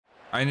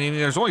I mean,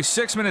 there's only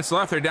 6 minutes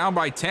left. They're down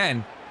by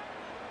 10.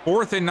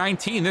 4th and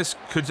 19. This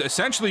could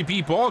essentially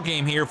be ball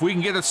game here if we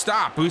can get a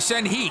stop. We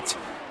send heat.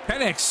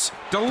 Penix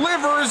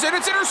delivers, and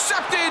it's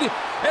intercepted.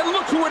 And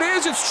look who it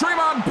is. It's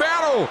Tremont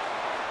Battle.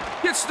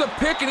 Gets the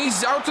pick, and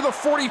he's out to the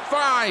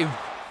 45.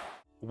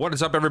 What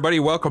is up,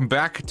 everybody? Welcome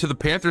back to the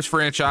Panthers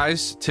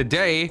franchise.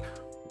 Today,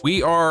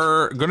 we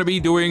are going to be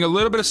doing a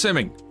little bit of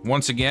simming.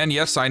 Once again,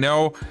 yes, I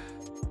know.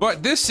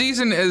 But this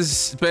season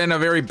has been a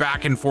very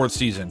back and forth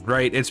season,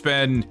 right? It's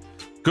been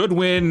good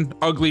win,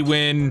 ugly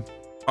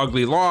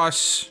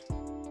loss,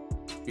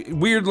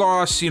 weird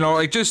loss, you know,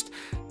 like just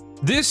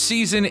this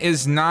season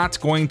is not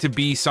going to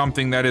be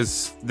something that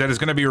is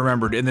going to be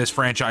remembered in this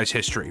franchise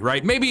history,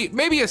 right?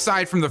 Maybe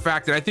aside from the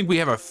fact that I think we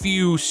have a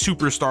few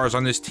superstars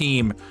on this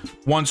team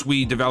once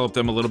we develop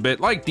them a little bit,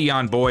 like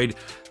Deion Boyd,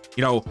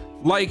 you know,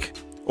 like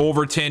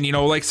Overton, you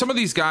know, like some of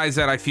these guys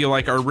that I feel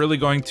like are really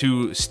going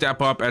to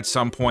step up at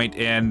some point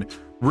and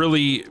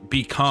really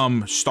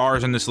become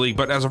stars in this league.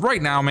 But as of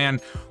right now, man,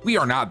 we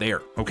are not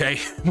there, okay?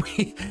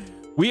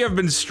 We have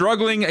been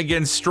struggling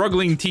against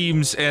struggling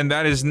teams, and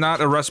that is not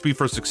a recipe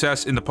for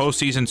success in the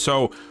postseason.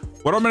 So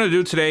what I'm going to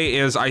do today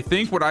is, I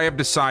think what I have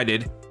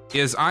decided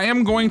is I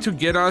am going to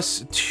get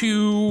us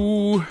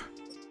to,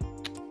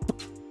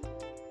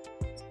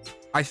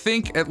 I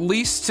think, at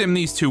least sim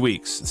these 2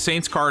 weeks,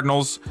 Saints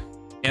Cardinals,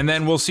 and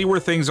then we'll see where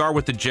things are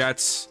with the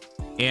Jets.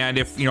 And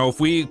if, you know, if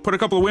we put a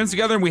couple of wins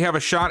together and we have a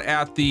shot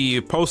at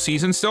the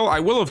postseason still, I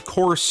will, of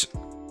course,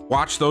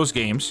 watch those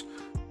games.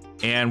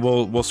 And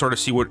we'll sort of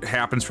see what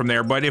happens from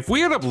there. But if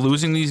we end up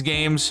losing these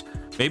games,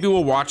 maybe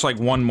we'll watch like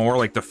one more,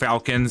 like the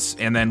Falcons,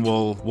 and then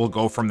we'll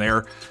go from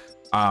there.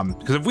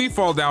 Because if we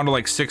fall down to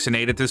like 6 and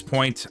 8 at this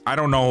point, I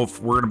don't know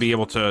if we're gonna be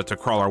able to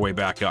crawl our way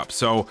back up.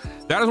 So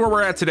that is where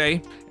we're at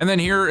today. And then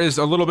here is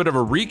a little bit of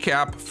a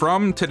recap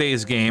from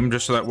today's game,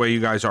 just so that way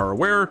you guys are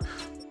aware.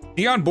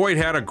 Deion Boyd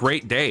had a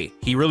great day.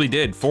 He really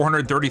did.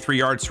 433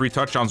 yards, 3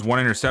 touchdowns, 1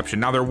 interception.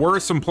 Now, there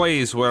were some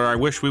plays where I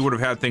wish we would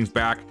have had things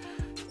back.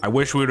 I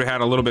wish we would have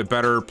had a little bit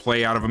better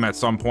play out of him at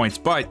some points,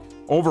 but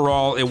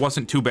overall, it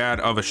wasn't too bad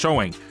of a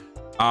showing.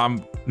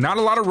 Not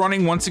a lot of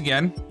running once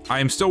again. I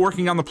am still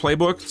working on the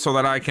playbook so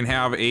that I can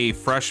have a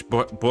fresh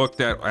book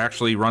that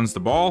actually runs the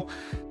ball.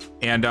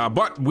 And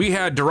but we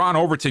had Deron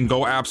Overton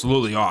go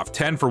absolutely off.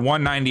 10 for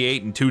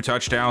 198 and 2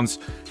 touchdowns.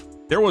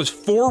 There was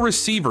 4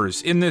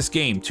 receivers in this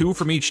game, 2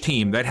 from each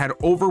team, that had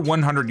over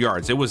 100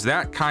 yards. It was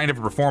that kind of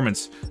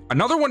performance.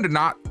 Another one to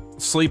not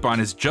sleep on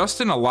is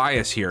Justin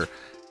Elias here.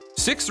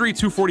 6'3",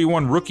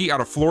 241 rookie out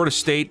of Florida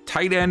State,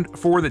 tight end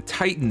for the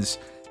Titans.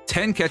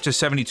 10 catches,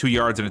 72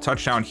 yards, and a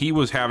touchdown. He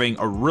was having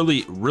a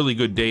really, really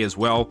good day as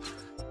well.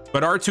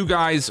 But our 2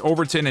 guys,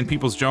 Overton and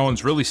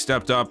Peoples-Jones, really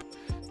stepped up.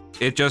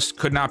 It just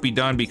could not be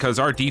done because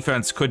our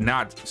defense could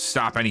not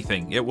stop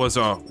anything. It was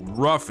a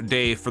rough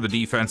day for the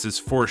defenses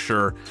for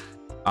sure.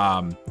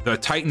 The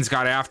Titans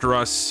got after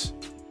us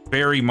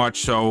very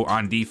much so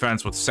on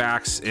defense with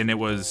sacks, and it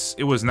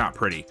was not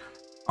pretty.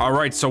 All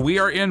right, so we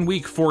are in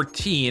week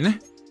 14.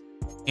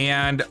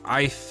 And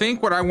I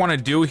think what I want to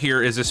do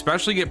here is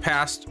especially get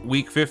past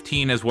week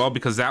 15 as well,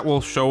 because that will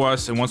show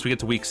us, and once we get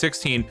to week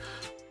 16,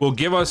 will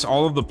give us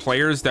all of the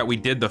players that we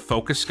did the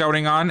focus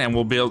scouting on, and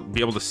we'll be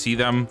able to see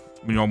them,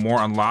 you know,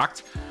 more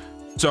unlocked.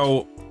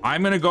 So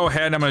I'm going to go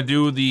ahead, I'm going to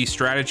do the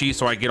strategy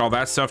so I get all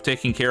that stuff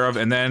taken care of,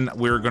 and then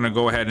we're going to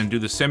go ahead and do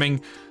the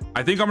simming.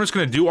 I think I'm just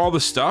going to do all the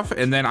stuff,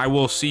 and then I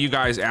will see you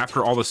guys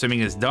after all the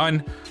simming is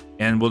done,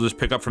 and we'll just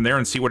pick up from there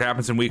and see what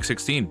happens in week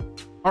 16.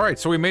 All right,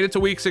 so we made it to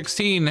week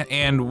 16,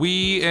 and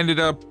we ended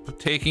up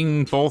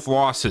taking both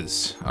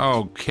losses.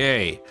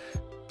 Okay.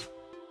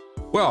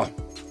 Well,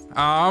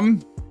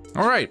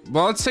 all right.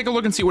 Well, let's take a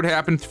look and see what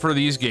happened for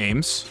these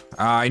games.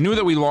 I knew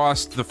that we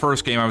lost the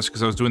first game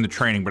because I was doing the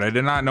training, but I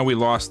did not know we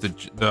lost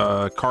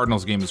the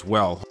Cardinals game as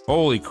well.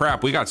 Holy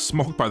crap, we got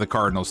smoked by the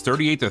Cardinals,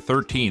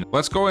 38-13.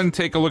 Let's go ahead and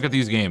take a look at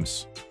these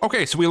games.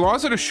 Okay, so we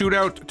lost at a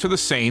shootout to the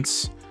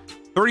Saints.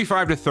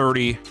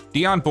 35-30.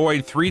 Deion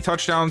Boyd, 3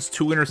 touchdowns,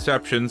 2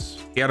 interceptions.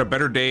 He had a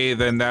better day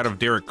than that of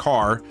Derek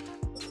Carr.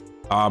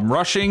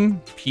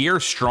 Rushing, Pierre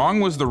Strong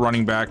was the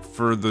running back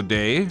for the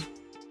day.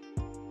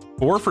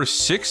 4 for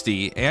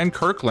 60, and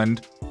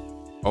Kirkland.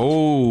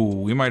 Oh,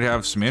 we might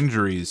have some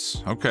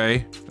injuries.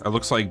 Okay, it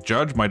looks like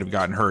Judge might have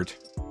gotten hurt.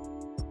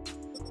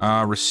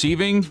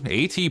 Receiving,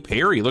 A.T.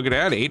 Perry, look at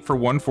that, 8 for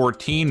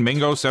 114.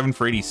 Mingo, 7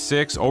 for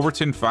 86.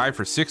 Overton, 5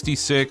 for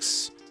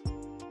 66.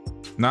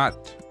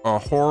 Not a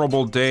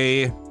horrible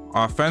day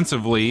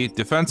offensively.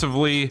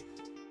 Defensively,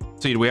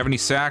 let's see, do we have any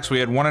sacks? We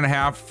had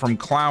 1.5 from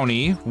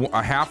Clowney,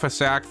 a half a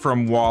sack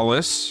from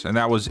Wallace, and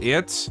that was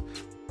it.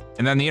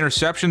 And then the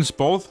interceptions,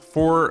 both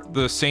for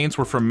the Saints,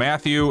 were from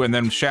Matthew, and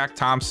then Shaq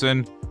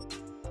Thompson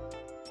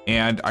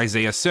and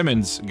Isaiah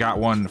Simmons got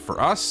one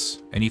for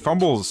us. Any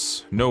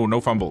fumbles?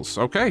 No fumbles.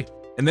 Okay.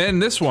 And then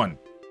this one.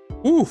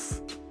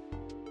 Oof.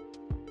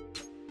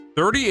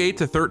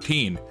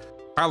 38-13.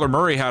 Kyler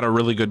Murray had a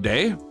really good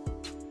day.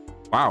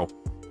 Wow.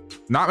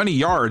 Not many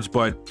yards,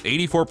 but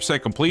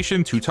 84%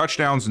 completion, 2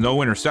 touchdowns, no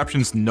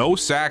interceptions, no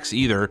sacks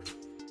either.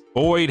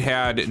 Boyd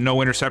had no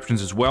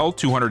interceptions as well,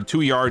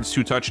 202 yards,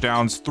 2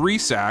 touchdowns, 3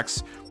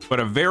 sacks, but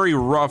a very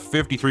rough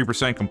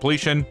 53%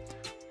 completion.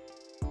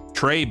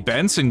 Trey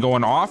Benson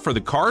going off for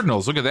the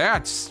Cardinals. Look at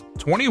that.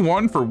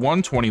 21 for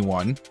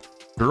 121.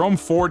 Jerome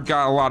Ford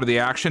got a lot of the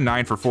action,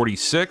 9 for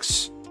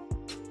 46.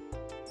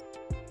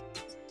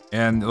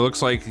 And it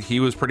looks like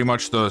he was pretty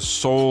much the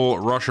sole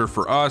rusher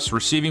for us.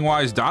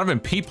 Receiving-wise, Donovan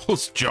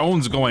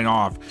Peoples-Jones going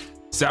off.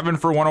 7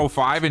 for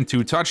 105 and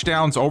 2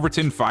 touchdowns.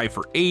 Overton, 5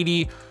 for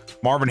 80.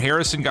 Marvin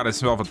Harrison got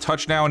himself a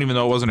touchdown, even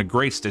though it wasn't a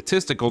great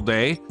statistical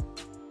day.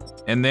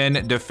 And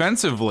then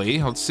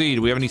defensively, let's see,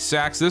 do we have any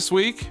sacks this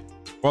week?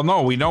 Well,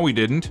 no, we know we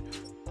didn't.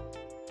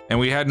 And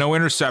we had no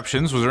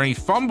interceptions. Was there any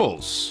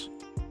fumbles?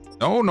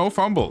 No, no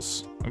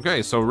fumbles.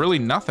 Okay, so really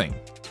nothing.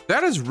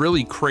 That is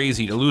really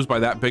crazy to lose by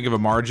that big of a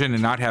margin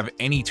and not have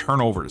any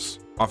turnovers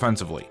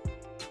offensively.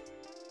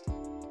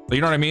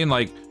 You know what I mean?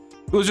 Like,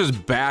 it was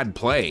just bad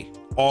play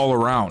all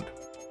around.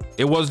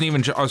 It wasn't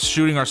even us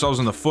shooting ourselves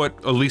in the foot,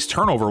 at least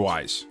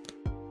turnover-wise.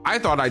 I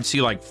thought I'd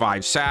see like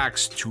 5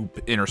 sacks, 2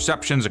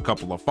 interceptions, a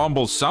couple of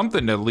fumbles,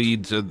 something to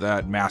lead to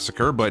that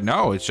massacre, but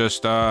no, it's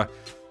just not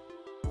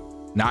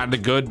a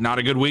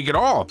good week at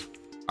all.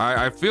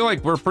 I feel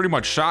like we're pretty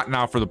much shot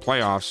now for the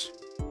playoffs.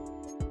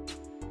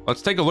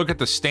 Let's take a look at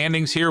the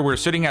standings here. We're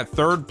sitting at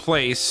 3rd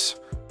place.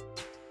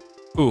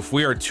 Oof,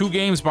 we are 2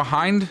 games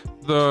behind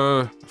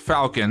the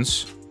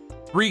Falcons,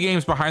 3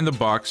 games behind the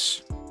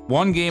Bucks,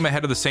 1 game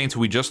ahead of the Saints, who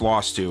we just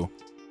lost to.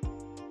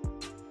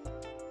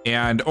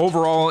 And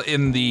overall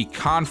in the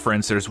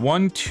conference, there's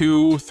 1,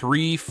 2,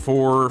 3,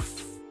 4,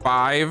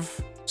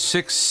 5,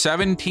 6,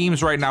 7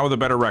 teams right now with a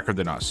better record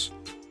than us.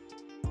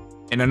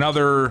 And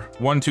another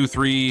 1, 2,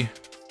 3,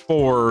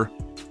 4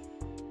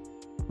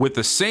 with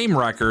the same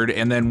record,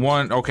 and then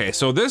 1. Okay,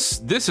 so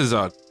this is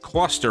a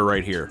cluster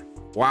right here.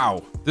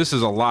 Wow, this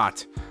is a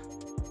lot.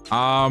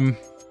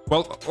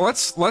 Well,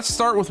 let's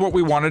start with what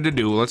we wanted to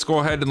do. Let's go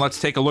ahead and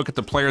let's take a look at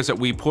the players that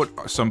we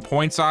put some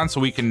points on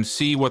so we can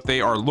see what they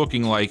are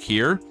looking like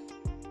here.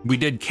 We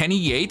did Kenny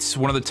Yates,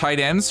 one of the tight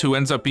ends, who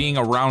ends up being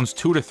a rounds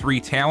 2 to 3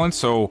 talent,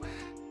 so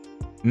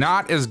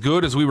not as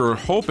good as we were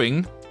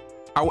hoping.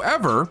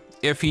 However,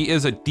 if he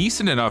is a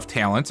decent enough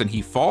talent and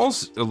he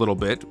falls a little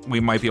bit, we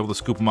might be able to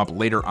scoop him up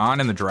later on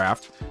in the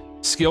draft.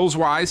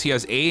 Skills-wise, he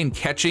has A in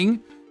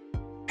catching,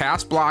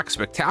 pass block,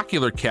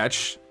 spectacular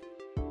catch.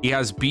 He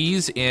has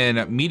B's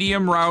in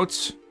medium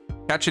routes,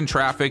 catch in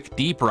traffic,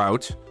 deep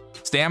route.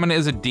 Stamina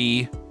is a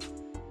D.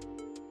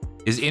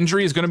 His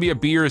injury is going to be a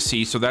B or a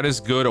C, so that is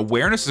good.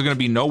 Awareness is going to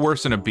be no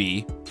worse than a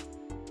B.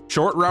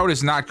 Short route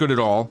is not good at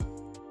all,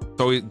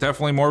 so he's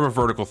definitely more of a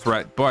vertical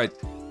threat, but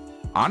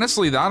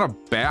honestly, not a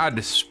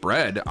bad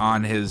spread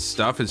on his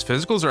stuff. His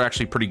physicals are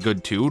actually pretty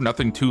good too.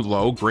 Nothing too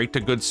low. Great to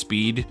good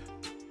speed.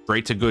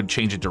 Great to good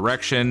change of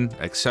direction,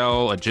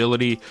 excel,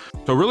 agility.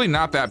 So really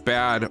not that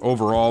bad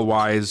overall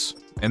wise.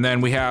 And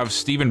then we have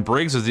Steven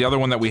Briggs is the other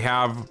one that we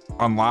have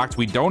unlocked.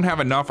 We don't have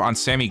enough on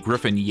Sammy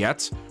Griffin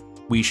yet.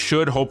 We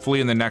should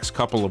hopefully in the next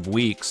couple of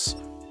weeks.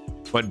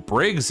 But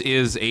Briggs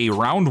is a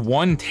round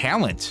 1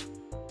 talent.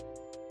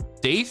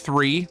 Day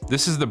 3,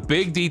 this is the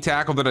big D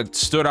tackle that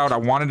stood out. I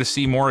wanted to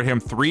see more of him.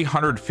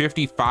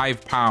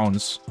 355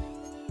 pounds.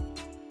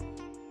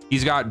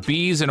 He's got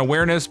B's in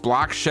awareness,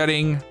 block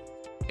shedding,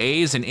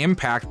 A's in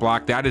impact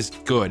block. That is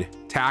good.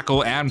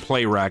 Tackle and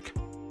play rec.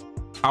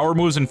 Power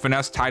moves and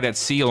finesse tied at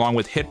C, along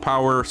with hit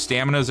power.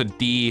 Stamina's a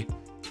D.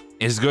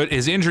 Is good.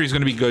 His injury is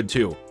going to be good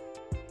too.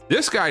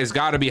 This guy has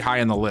got to be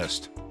high on the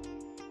list.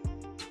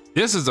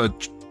 This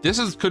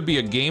could be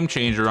a game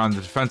changer on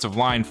the defensive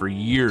line for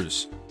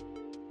years.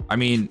 I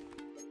mean,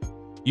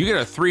 you get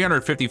a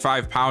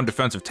 355-pound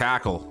defensive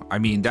tackle. I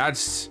mean,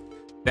 that's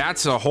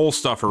a hole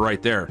stuffer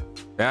right there.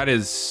 That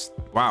is,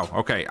 wow.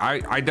 Okay,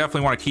 I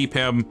definitely want to keep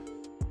him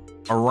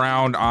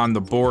around on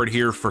the board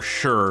here for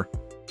sure.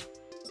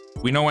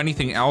 We know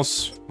anything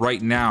else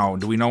right now?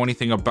 Do we know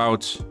anything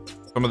about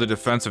some of the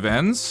defensive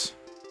ends?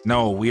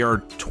 No, we are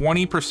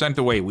 20%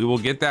 away. We will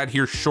get that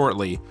here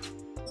shortly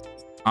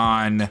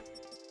on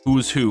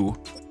who's who.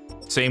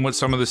 Same with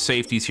some of the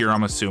safeties here,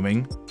 I'm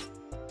assuming.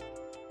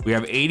 We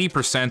have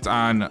 80%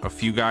 on a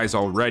few guys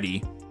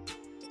already.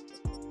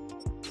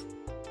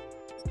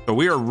 So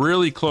we are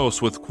really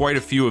close with quite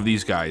a few of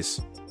these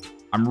guys.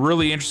 I'm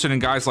really interested in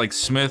guys like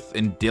Smith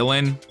and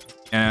Dillon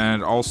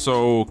and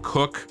also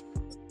Cook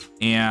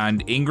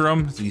and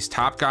Ingram, these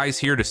top guys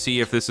here, to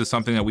see if this is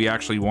something that we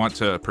actually want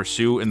to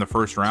pursue in the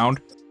first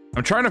round.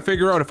 I'm trying to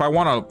figure out if I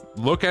want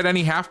to look at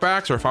any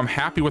halfbacks or if I'm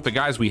happy with the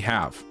guys we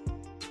have.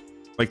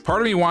 Like,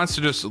 part of me wants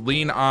to just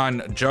lean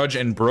on Judge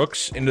and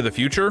Brooks into the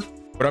future,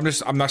 but I'm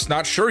just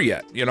not sure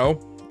yet, you know?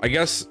 I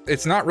guess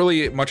it's not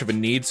really much of a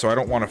need, so I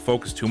don't want to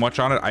focus too much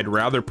on it. I'd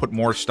rather put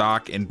more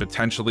stock in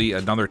potentially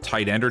another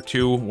tight end or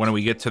two when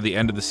we get to the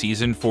end of the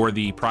season for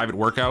the private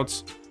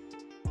workouts.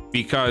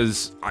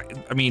 Because,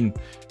 I mean,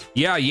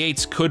 yeah,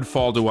 Yates could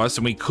fall to us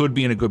and we could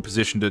be in a good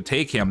position to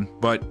take him,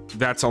 but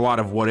that's a lot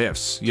of what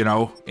ifs, you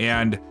know?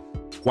 And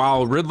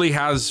while Ridley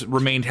has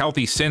remained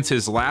healthy since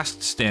his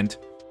last stint,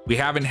 we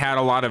haven't had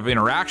a lot of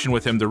interaction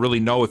with him to really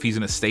know if he's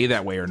going to stay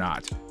that way or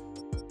not.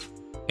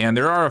 And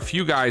there are a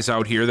few guys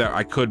out here that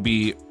I could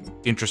be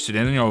interested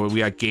in. You know,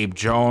 we got Gabe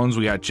Jones,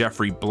 we got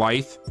Jeffrey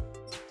Blythe,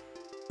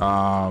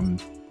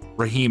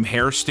 Raheem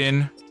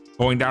Hairston.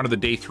 Going down to the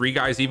day 3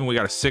 guys, even we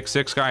got a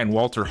 6'6" guy in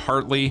Walter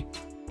Hartley.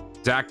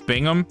 Zach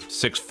Bingham,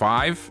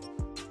 6'5".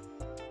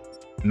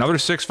 Another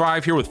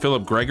 6'5" here with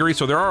Philip Gregory.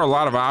 So there are a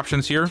lot of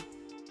options here.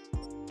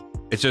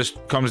 It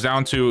just comes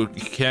down to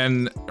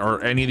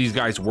are any of these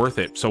guys worth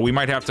it? So we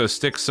might have to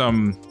stick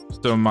some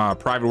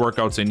private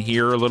workouts in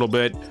here a little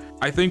bit.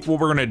 I think what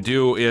we're gonna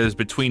do is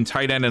between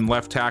tight end and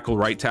left tackle,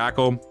 right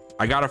tackle,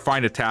 I gotta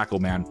find a tackle,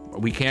 man.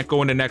 We can't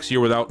go into next year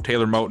without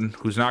Taylor Moton,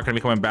 who's not gonna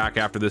be coming back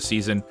after this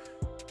season.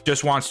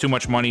 Just wants too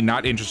much money,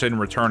 not interested in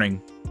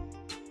returning.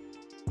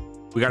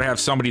 We gotta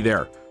have somebody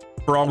there.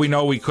 For all we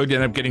know, we could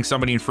end up getting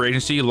somebody in free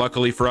agency.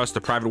 Luckily for us,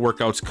 the private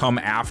workouts come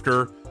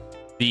after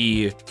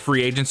the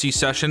free agency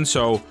session,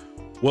 so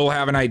we'll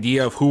have an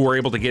idea of who we're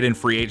able to get in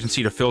free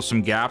agency to fill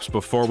some gaps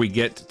before we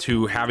get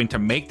to having to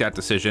make that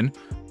decision.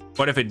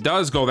 But if it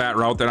does go that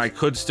route, then I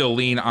could still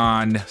lean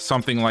on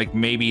something like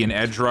maybe an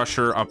edge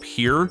rusher up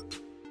here,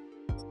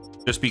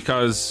 just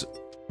because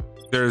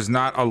there's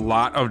not a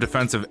lot of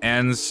defensive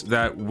ends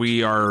that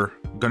we are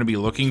going to be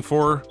looking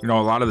for. You know,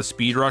 a lot of the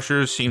speed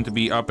rushers seem to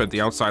be up at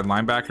the outside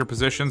linebacker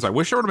positions. I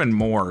wish there would have been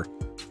more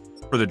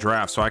for the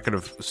draft, so I could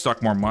have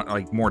stuck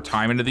more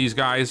time into these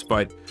guys.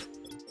 But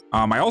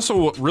I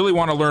also really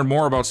want to learn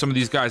more about some of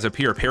these guys up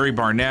here. Perry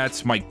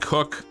Barnett, Mike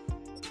Cook.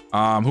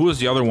 Who was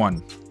the other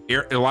one?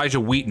 Elijah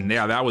Wheaton.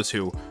 Yeah, that was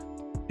who.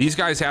 These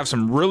guys have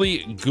some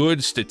really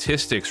good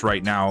statistics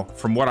right now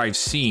from what I've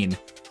seen,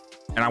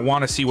 and I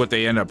want to see what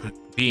they end up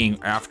being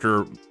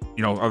after,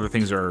 you know, other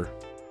things are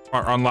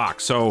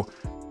unlocked. So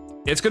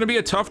it's going to be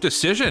a tough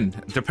decision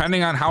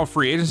depending on how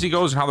free agency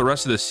goes and how the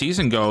rest of the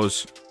season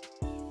goes.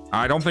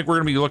 I don't think we're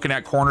going to be looking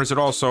at corners at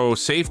all. So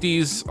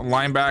safeties,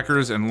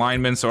 linebackers, and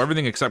linemen. So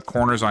everything except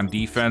corners on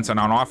defense. And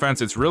on offense,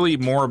 it's really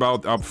more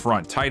about up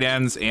front, tight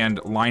ends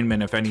and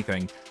linemen, if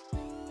anything.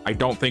 I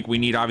don't think we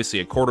need, obviously,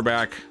 a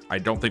quarterback. I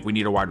don't think we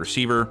need a wide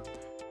receiver.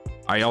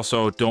 I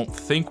also don't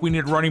think we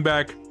need a running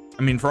back.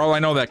 I mean, for all I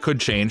know, that could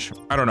change.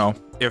 I don't know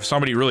if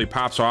somebody really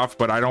pops off,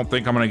 but I don't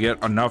think I'm going to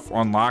get enough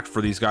unlocked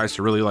for these guys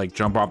to really like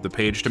jump off the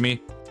page to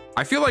me.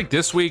 I feel like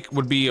this week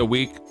would be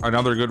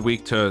another good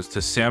week to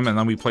sim, and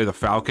then we play the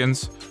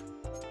Falcons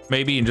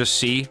maybe and just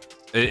see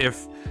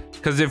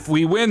because if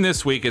we win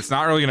this week, it's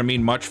not really going to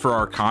mean much for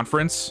our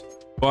conference.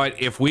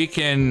 But if we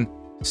can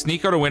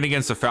sneak out a win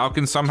against the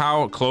Falcons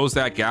somehow, close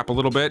that gap a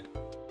little bit,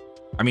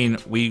 I mean,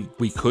 we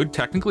could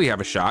technically have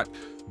a shot.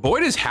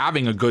 Boyd is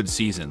having a good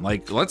season.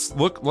 Like, let's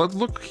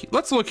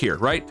look here,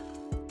 right?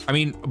 I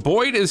mean,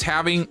 Boyd is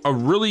having a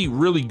really,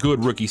 really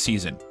good rookie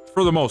season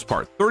for the most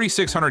part.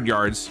 3,600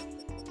 yards,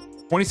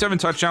 27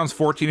 touchdowns,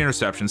 14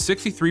 interceptions,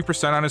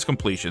 63% on his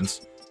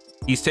completions.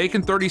 He's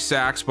taken 30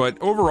 sacks, but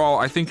overall,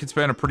 I think it's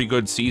been a pretty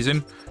good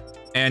season.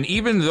 And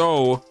even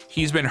though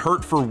he's been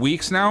hurt for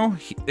weeks now,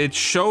 it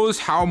shows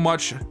how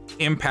much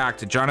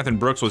impact Jonathan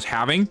Brooks was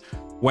having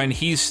when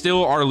he's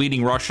still our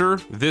leading rusher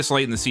this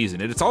late in the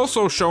season. It's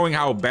also showing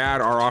how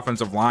bad our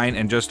offensive line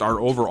and just our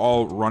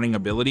overall running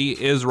ability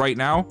is right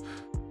now.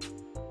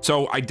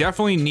 So I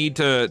definitely need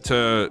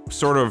to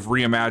sort of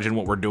reimagine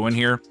what we're doing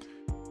here.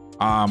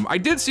 I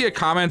did see a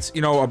comment,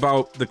 you know,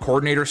 about the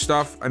coordinator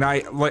stuff, and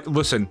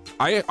listen,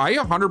 I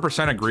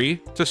 100%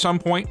 agree to some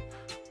point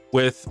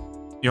with,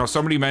 you know,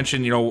 somebody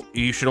mentioned, you know,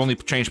 you should only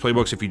change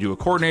playbooks if you do a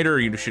coordinator, or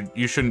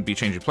you shouldn't be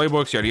changing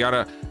playbooks, yada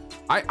yada.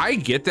 I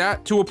get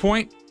that to a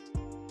point.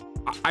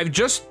 I've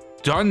just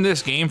done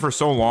this game for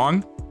so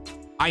long.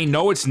 I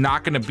know it's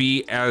not going to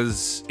be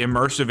as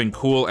immersive and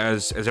cool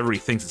as everybody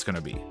thinks it's going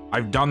to be.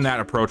 I've done that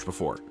approach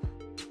before.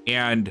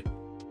 And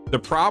the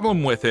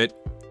problem with it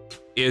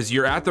is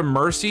you're at the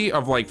mercy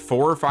of like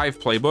 4 or 5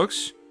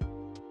 playbooks.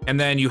 And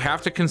then you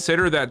have to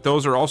consider that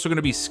those are also going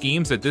to be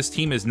schemes that this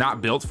team is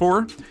not built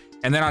for.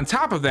 And then on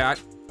top of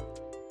that,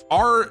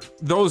 are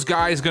those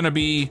guys going to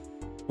be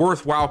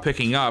worthwhile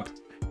picking up?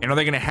 And are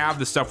they going to have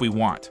the stuff we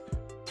want?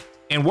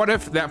 And what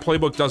if that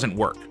playbook doesn't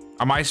work?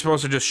 Am I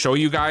supposed to just show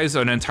you guys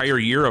an entire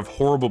year of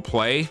horrible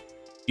play?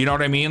 You know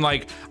what I mean?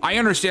 Like, I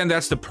understand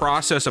that's the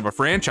process of a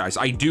franchise.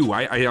 I do.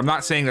 I'm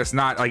not saying that's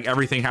not like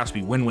everything has to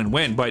be win, win,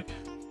 win. But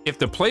if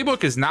the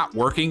playbook is not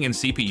working in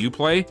CPU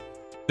play,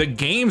 the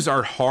games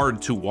are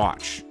hard to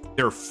watch.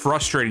 They're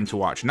frustrating to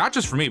watch. Not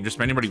just for me, but just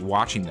for anybody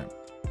watching them.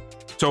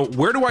 So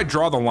where do I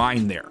draw the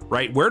line there,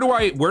 right? Where do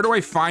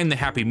I find the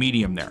happy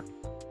medium there?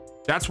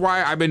 That's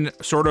why I've been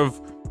sort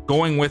of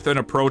going with an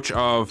approach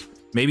of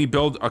maybe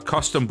build a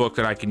custom book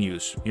that I can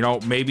use, you know,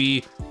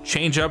 maybe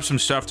change up some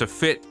stuff to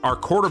fit our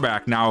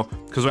quarterback now,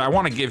 because I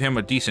want to give him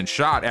a decent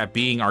shot at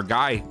being our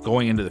guy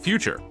going into the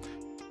future.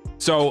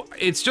 So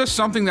it's just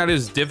something that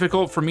is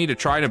difficult for me to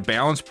try to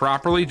balance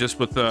properly, just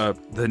with the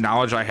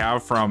knowledge I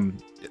have from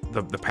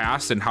the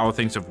past and how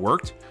things have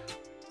worked.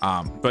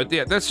 But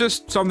yeah, that's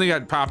just something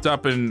that popped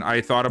up and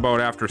I thought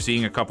about after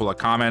seeing a couple of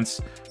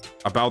comments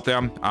about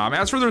them.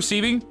 As for the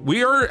receiving,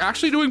 we are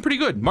actually doing pretty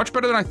good, much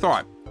better than I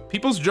thought.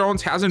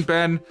 Peoples-Jones hasn't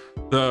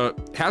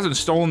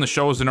stolen the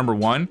show as the number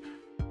one,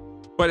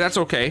 but that's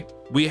okay.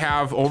 We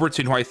have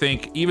Overton, who I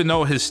think, even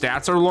though his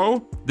stats are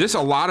low,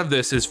 a lot of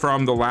this is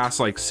from the last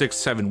like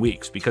 6-7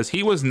 weeks, because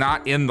he was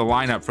not in the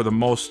lineup for the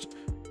most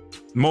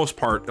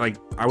part, like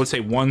I would say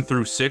 1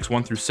 through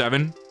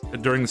 7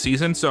 during the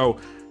season. So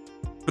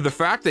for the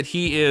fact that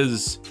he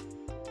is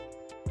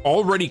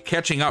already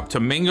catching up to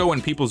Mingo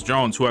and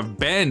Peoples-Jones, who have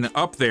been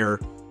up there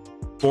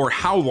for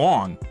how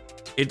long,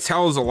 it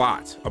tells a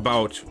lot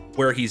about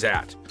where he's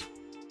at.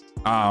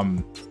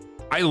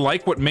 I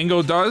like what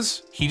Mingo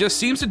does. He just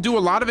seems to do a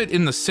lot of it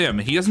in the sim.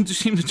 He doesn't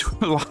seem to do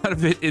a lot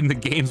of it in the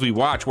games we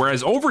watch.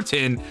 Whereas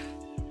Overton,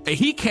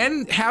 he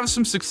can have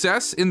some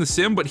success in the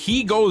sim, but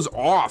he goes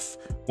off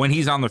when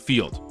he's on the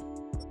field.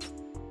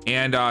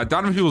 And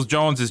Donovan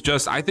Peoples-Jones is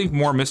just, I think,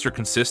 more Mr.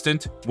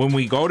 Consistent. When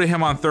we go to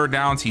him on third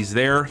downs, he's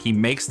there. He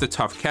makes the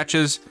tough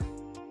catches.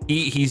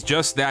 He's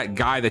just that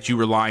guy that you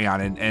rely on,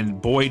 and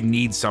Boyd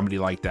needs somebody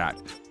like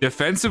that.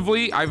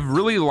 Defensively, I've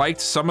really liked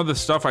some of the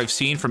stuff I've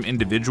seen from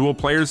individual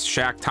players.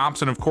 Shaq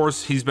Thompson, of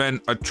course, he's been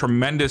a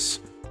tremendous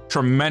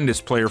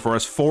player for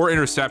us. 4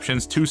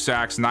 interceptions, 2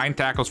 sacks, 9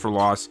 tackles for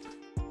loss.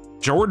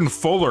 Jordan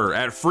Fuller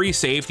at free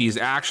safety has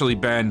actually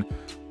been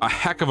a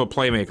heck of a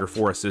playmaker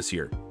for us this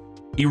year.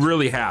 He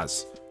really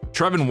has.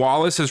 Trevin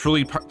Wallace has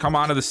really come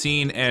onto the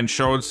scene and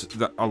showed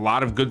a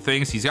lot of good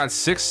things. He's got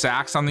 6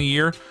 sacks on the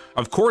year.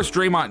 Of course,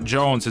 Draymond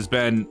Jones has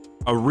been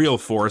a real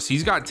force.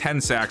 He's got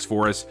 10 sacks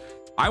for us.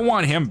 I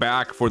want him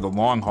back for the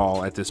long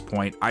haul at this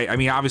point. I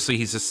mean, obviously,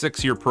 he's a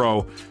 6-year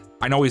pro.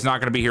 I know he's not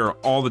going to be here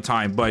all the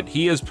time, but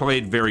he has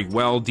played very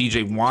well.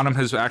 DJ Wanham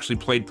has actually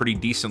played pretty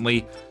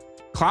decently.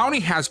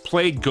 Clowney has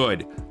played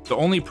good. The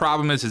only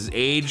problem is his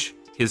age,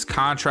 his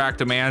contract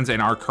demands,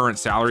 and our current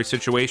salary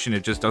situation.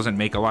 It just doesn't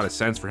make a lot of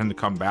sense for him to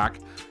come back.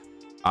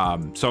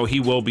 So he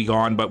will be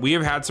gone, but we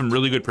have had some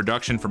really good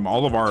production from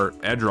all of our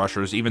edge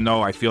rushers, even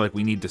though I feel like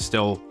we need to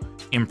still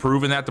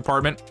improve in that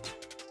department.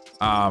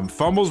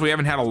 Fumbles, we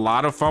haven't had a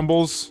lot of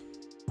fumbles.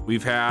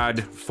 We've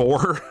had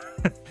 4.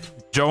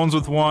 Jones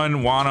with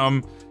 1,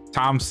 Wanham,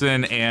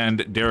 Thompson,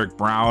 and Derek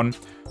Brown.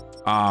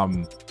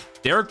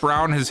 Derek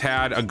Brown has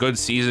had a good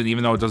season,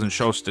 even though it doesn't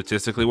show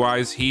statistically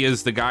wise. He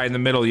is the guy in the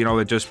middle, you know,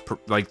 that just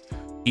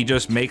he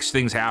just makes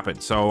things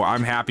happen. So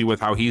I'm happy with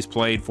how he's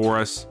played for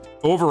us.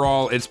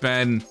 Overall, it's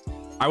been,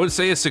 I would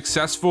say, a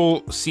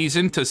successful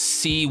season to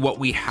see what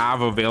we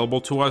have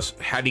available to us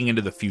heading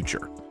into the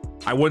future.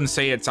 I wouldn't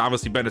say it's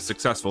obviously been a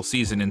successful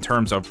season in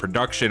terms of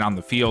production on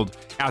the field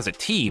as a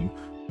team,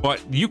 but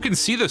you can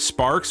see the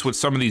sparks with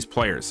some of these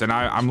players, and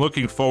I'm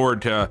looking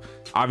forward to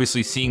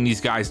obviously seeing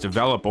these guys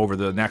develop over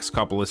the next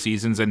couple of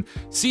seasons and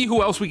see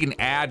who else we can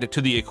add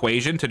to the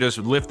equation to just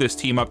lift this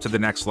team up to the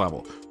next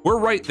level. We're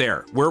right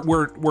there.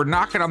 We're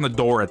knocking on the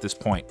door at this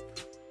point.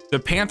 The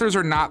Panthers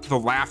are not the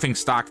laughing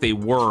stock they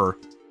were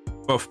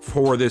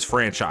before this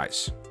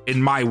franchise,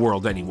 in my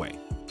world anyway.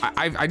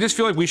 I just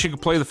feel like we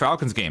should play the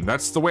Falcons game.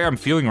 That's the way I'm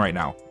feeling right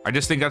now. I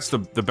just think that's the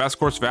best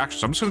course of action.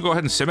 So I'm just going to go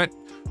ahead and sim it.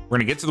 We're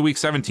going to get to the week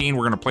 17.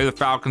 We're going to play the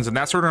Falcons, and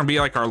that's sort of going to be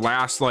like our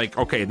last, like,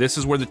 okay, this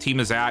is where the team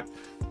is at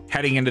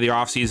heading into the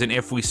offseason.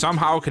 If we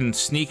somehow can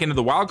sneak into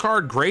the wild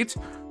card, great.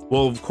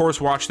 We'll, of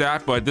course, watch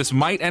that, but this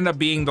might end up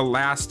being the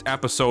last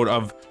episode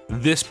of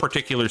this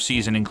particular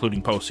season,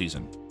 including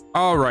postseason.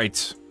 All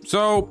right.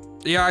 So,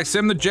 yeah, I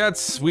simmed the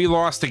Jets. We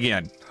lost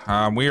again.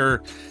 We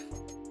are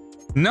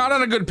not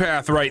on a good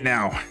path right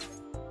now.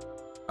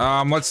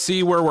 Let's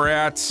see where we're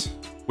at.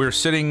 We're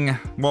sitting,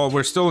 well,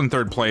 we're still in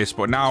 3rd place,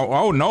 but now,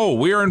 oh no,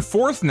 we are in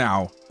 4th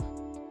now.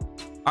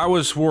 I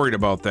was worried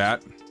about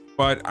that,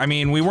 but I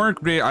mean,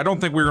 I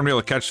don't think we were gonna be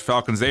able to catch the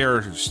Falcons. They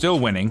are still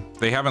winning.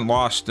 They haven't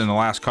lost in the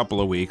last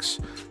couple of weeks.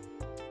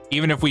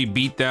 Even if we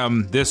beat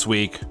them this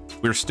week,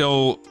 we're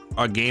still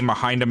a game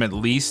behind them at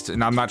least,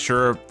 and I'm not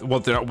sure,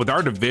 with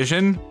our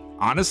division,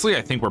 honestly,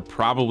 I think we're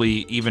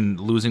probably even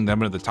losing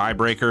them into the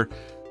tiebreaker.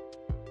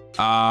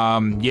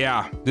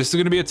 Yeah, this is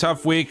going to be a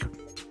tough week,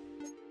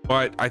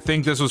 but I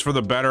think this was for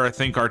the better. I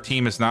think our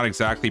team is not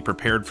exactly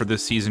prepared for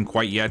this season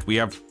quite yet. We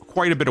have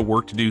quite a bit of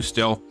work to do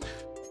still.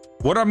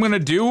 What I'm going to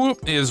do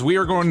is we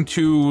are going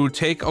to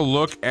take a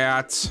look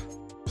at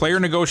player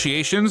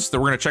negotiations.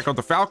 Then we're going to check out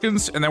the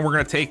Falcons, and then we're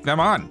going to take them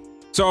on.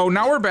 So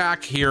now we're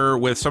back here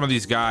with some of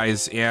these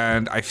guys,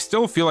 and I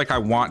still feel like I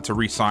want to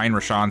re-sign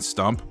Rashawn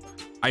Stump.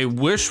 I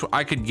wish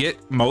I could get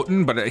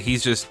Moten, but it's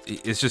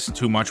just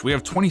too much. We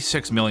have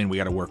 26 million we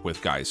got to work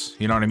with, guys.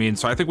 You know what I mean?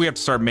 So I think we have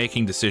to start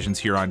making decisions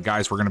here on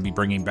guys we're going to be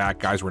bringing back,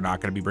 guys we're not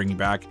going to be bringing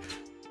back.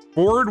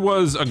 Ford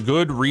was a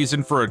good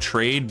reason for a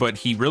trade, but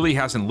he really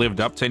hasn't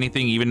lived up to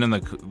anything. Even in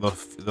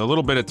the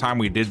little bit of time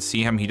we did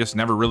see him, he just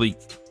never really,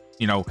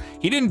 you know,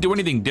 he didn't do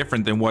anything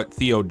different than what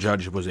Theo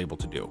Judge was able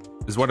to do,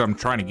 is what I'm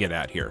trying to get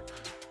at here.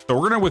 So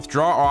we're going to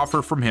withdraw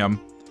offer from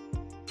him.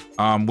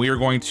 We are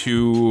going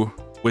to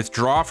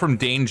withdraw from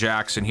Dane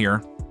Jackson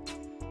here.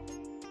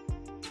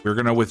 We're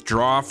going to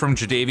withdraw from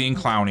Jadeveon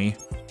Clowney.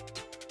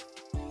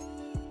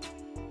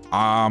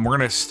 We're going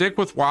to stick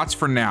with Watts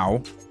for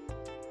now.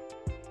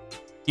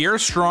 Pierre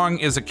Strong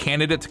is a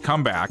candidate to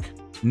come back.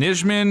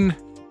 Nijman,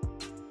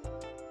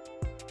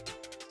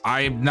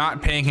 I'm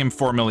not paying him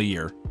 $4 million a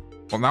year.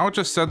 Well, now it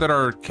just said that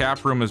our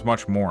cap room is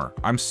much more.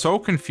 I'm so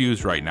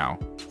confused right now.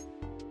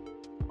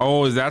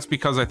 Oh, that's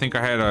because I think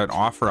I had an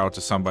offer out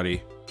to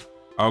somebody.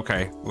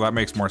 Okay, well, that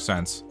makes more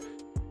sense.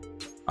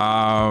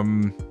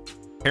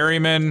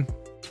 Perryman,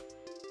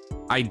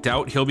 I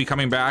doubt he'll be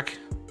coming back.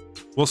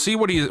 We'll see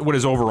what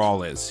his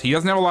overall is. He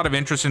doesn't have a lot of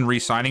interest in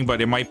re-signing, but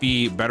it might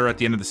be better at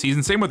the end of the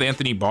season. Same with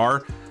Anthony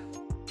Barr.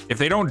 If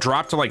they don't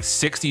drop to like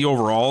 60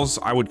 overalls,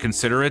 I would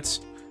consider it.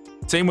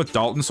 Same with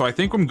Dalton. So I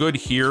think I'm good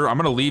here. I'm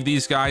going to leave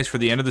these guys for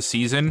the end of the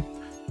season.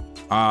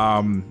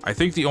 I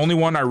think the only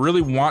one I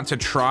really want to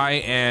try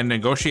and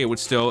negotiate with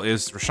still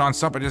is Rashawn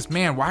Stubb. But just,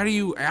 man, why do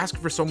you ask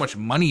for so much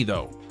money,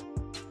 though?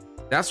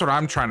 That's what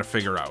I'm trying to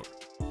figure out.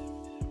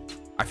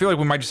 I feel like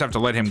we might just have to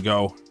let him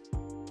go.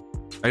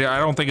 I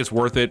don't think it's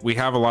worth it. We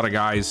have a lot of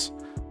guys.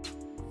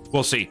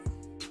 We'll see.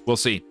 We'll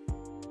see.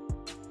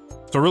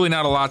 So really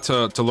not a lot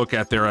to look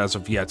at there as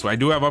of yet. So I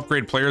do have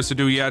upgrade players to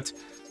do yet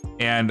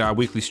and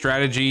weekly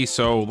strategy.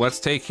 So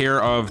let's take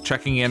care of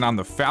checking in on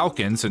the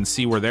Falcons and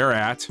see where they're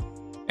at.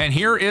 And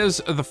here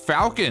is the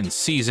Falcons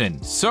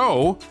season.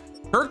 So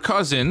Kirk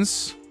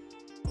Cousins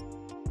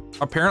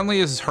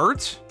apparently is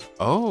hurt.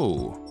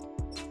 Oh.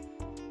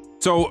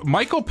 So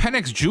Michael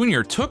Penix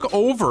Jr. took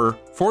over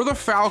for the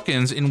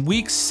Falcons in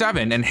week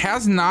 7 and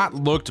has not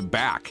looked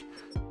back.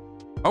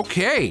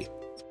 Okay.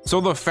 So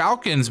the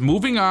Falcons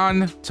moving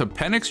on to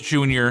Penix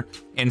Jr.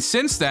 And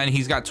since then,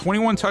 he's got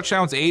 21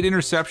 touchdowns, 8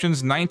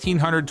 interceptions,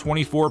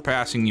 1,924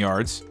 passing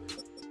yards.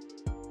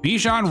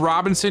 Bijan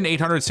Robinson,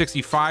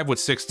 865 with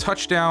 6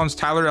 touchdowns.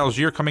 Tyler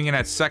Algier coming in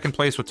at second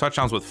place with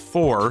touchdowns with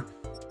 4.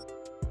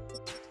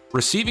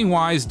 Receiving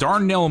wise,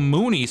 Darnell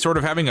Mooney sort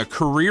of having a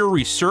career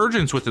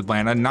resurgence with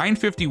Atlanta,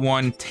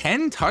 951,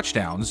 10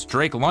 touchdowns.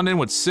 Drake London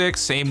with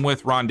 6, same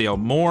with Rondale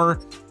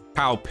Moore.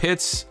 Kyle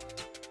Pitts,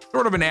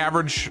 sort of an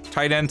average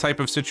tight end type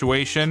of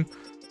situation.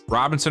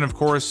 Robinson, of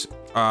course,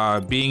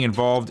 being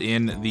involved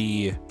in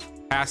the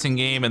passing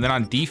game. And then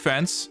on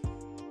defense,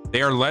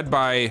 they are led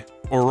by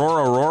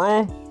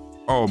Aurora.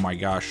 Oh my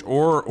gosh.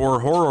 Or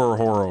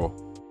Horo.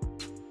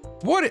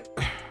 What?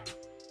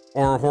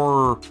 Or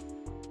horror.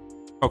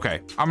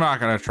 Okay, I'm not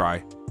gonna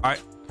try.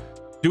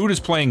 Dude is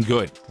playing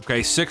good.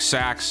 Okay, 6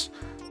 sacks.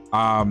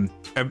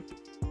 Ebiketie.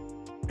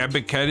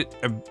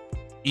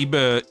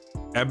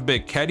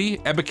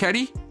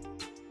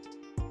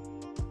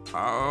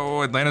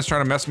 Oh, Atlanta's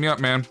trying to mess me up,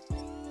 man.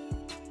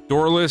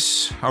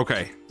 Dorless.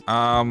 Okay.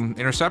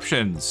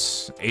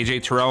 Interceptions.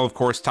 AJ Terrell, of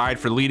course, tied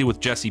for leading with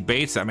Jesse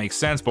Bates. That makes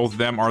sense. Both of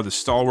them are the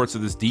stalwarts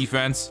of this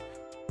defense.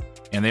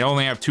 And they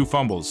only have 2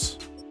 fumbles.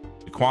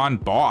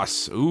 Daquan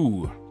Boss.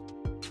 Ooh.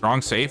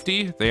 Strong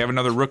safety. They have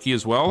another rookie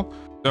as well.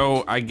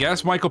 So I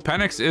guess Michael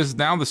Penix is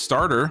now the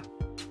starter.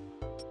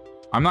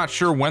 I'm not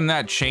sure when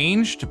that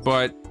changed,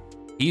 but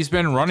he's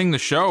been running the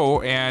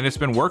show and it's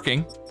been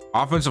working.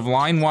 Offensive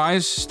line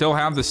wise, still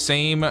have the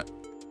same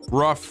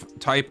rough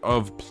type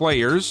of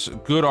players.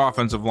 Good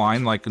offensive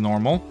line like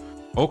normal.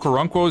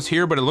 Okoronkwo's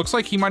here, but it looks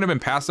like he might have been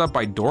passed up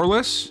by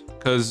Dorless.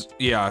 Because,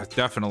 yeah,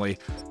 definitely.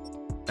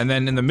 And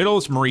then in the middle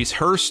is Maurice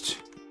Hurst.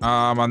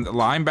 On the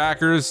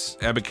linebackers,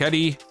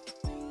 Ebiketie,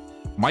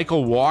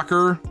 Michael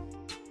Walker,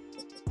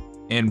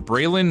 and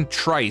Braylon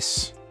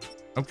Trice.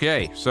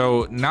 Okay,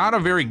 so not a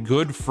very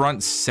good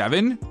front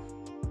 7.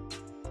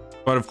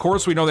 But of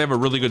course, we know they have a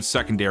really good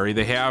secondary.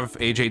 They have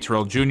AJ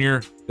Terrell Jr.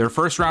 Their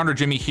first rounder,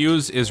 Jimmy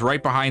Hughes, is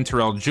right behind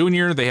Terrell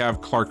Jr. They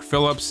have Clark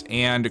Phillips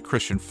and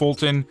Christian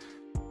Fulton.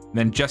 And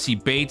then Jesse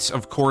Bates,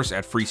 of course,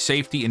 at free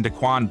safety, and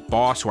Daquan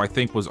Boss, who I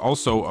think was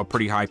also a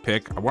pretty high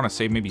pick. I want to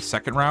say maybe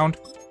 2nd round,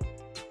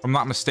 if I'm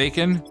not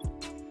mistaken.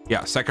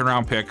 Yeah, 2nd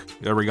round pick.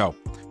 There we go.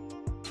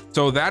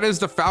 So that is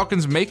the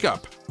Falcons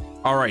makeup.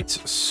 All right,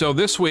 so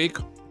this week,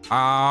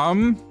 I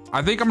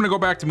think I'm going to go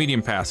back to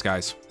medium pass,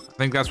 guys. I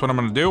think that's what I'm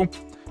going to do.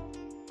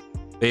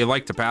 They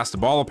like to pass the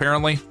ball,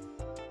 apparently.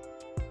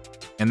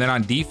 And then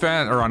on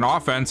defense, or on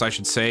offense, I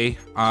should say,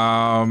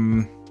 I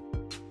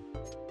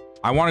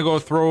want to go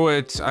throw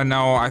it.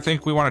 No, I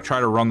think we want to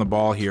try to run the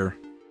ball here.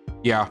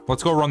 Yeah,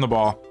 let's go run the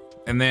ball.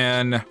 And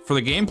then for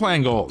the game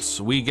plan goals,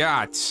 we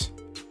got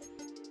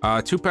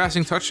 2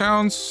 passing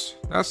touchdowns.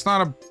 That's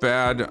not a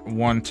bad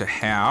one to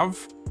have.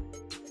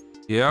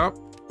 Yep.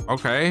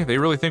 Okay, they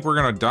really think we're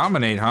going to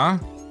dominate, huh?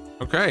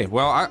 Okay,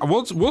 well,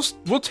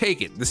 we'll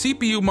take it. The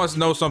CPU must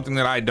know something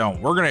that I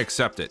don't. We're going to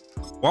accept it.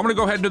 Well, I'm going to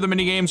go ahead and do the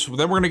mini games. Then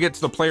we're going to get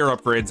to the player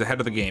upgrades ahead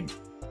of the game.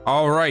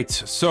 All right,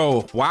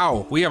 so,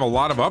 wow, we have a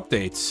lot of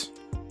updates.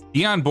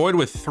 Deion Boyd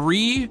with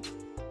 3.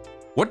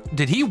 What,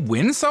 did he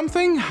win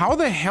something? How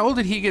the hell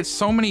did he get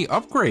so many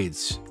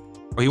upgrades?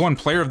 Well, he won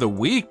player of the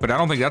week, but I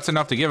don't think that's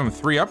enough to give him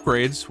 3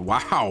 upgrades.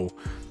 Wow.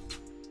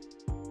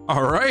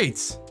 All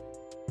right.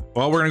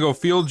 Well, we're going to go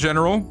field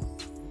general.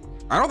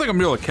 I don't think I'm going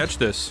to be able to catch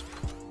this.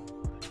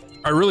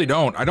 I really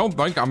don't. I don't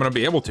think I'm going to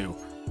be able to.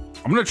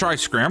 I'm going to try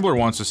Scrambler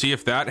once to see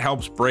if that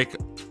helps break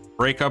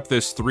up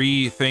this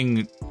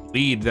 3-thing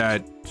lead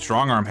that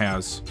Strong Arm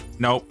has.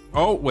 Nope.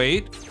 Oh,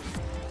 wait.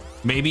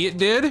 Maybe it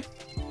did.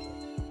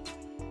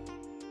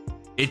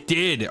 It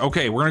did.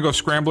 Okay, we're gonna go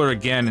Scrambler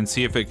again and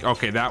see if it...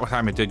 Okay, that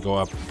time it did go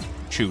up.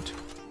 Shoot.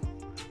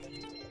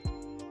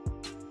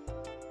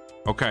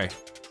 Okay.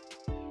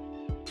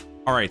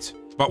 All right,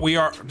 but we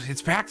are...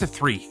 It's back to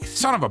 3.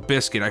 Son of a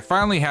biscuit. I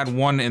finally had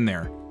 1 in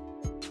there.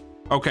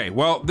 Okay,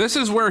 well, this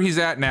is where he's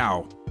at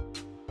now.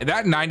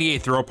 That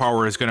 98 throw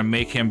power is gonna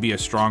make him be a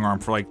strong arm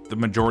for like the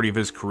majority of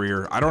his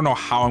career. I don't know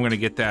how I'm gonna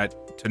get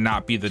that to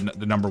not be the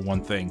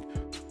 #1 thing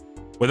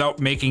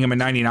without making him a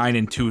 99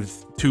 in two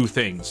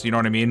things, you know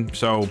what I mean?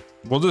 So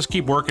we'll just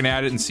keep working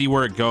at it and see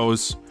where it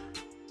goes.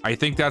 I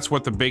think that's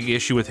what the big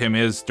issue with him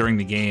is during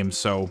the game.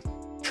 So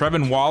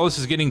Trevin Wallace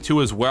is getting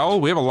 2 as well.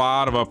 We have a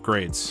lot of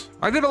upgrades.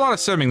 I did a lot of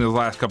simming the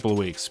last couple of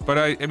weeks, but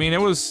I mean, it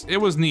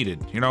was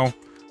needed, you know?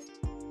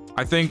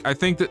 I think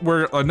that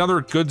we're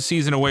another good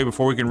season away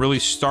before we can really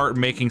start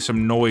making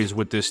some noise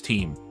with this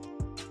team.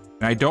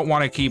 And I don't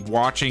want to keep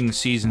watching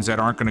seasons that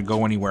aren't going to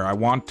go anywhere. I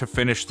want to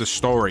finish the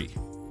story.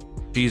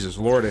 Jesus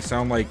Lord, I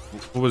sound like,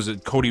 what was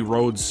it, Cody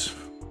Rhodes,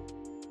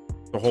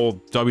 the whole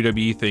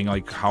WWE thing,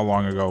 like how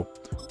long ago?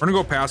 We're gonna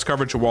go pass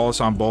coverage to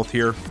Wallace on both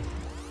here.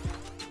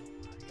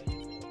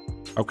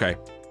 Okay,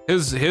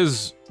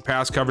 his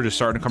pass coverage is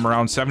starting to come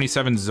around.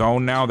 77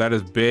 zone now, that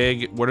is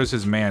big. What is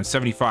his man?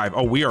 75.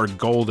 Oh, we are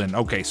golden.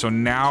 Okay, so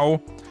now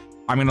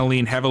I'm gonna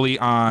lean heavily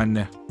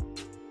on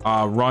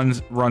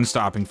run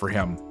stopping for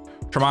him.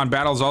 Tremont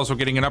Battle is also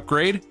getting an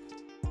upgrade.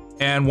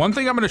 And one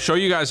thing I'm going to show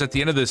you guys at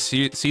the end of this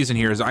season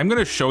here is I'm going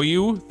to show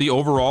you the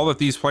overall that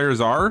these players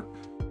are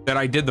that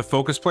I did the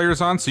focus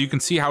players on, so you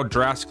can see how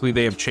drastically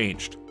they have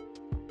changed.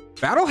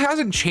 Battle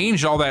hasn't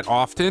changed all that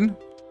often.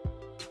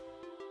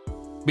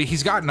 But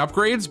he's gotten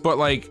upgrades, but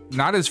like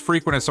not as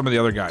frequent as some of the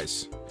other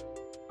guys.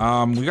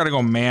 We got to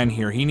go man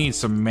here. He needs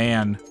some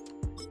man.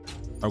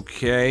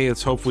 Okay,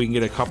 let's hope we can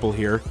get a couple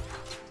here.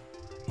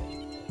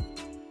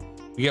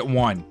 We get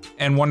 1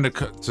 and 1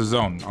 to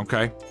zone.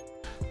 Okay.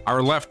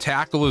 Our left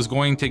tackle is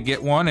going to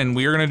get 1, and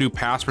we are going to do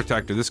pass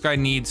protector. This guy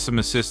needs some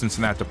assistance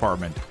in that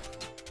department.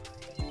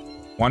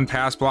 1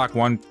 pass block,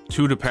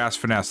 2 to pass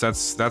finesse.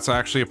 That's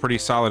actually a pretty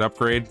solid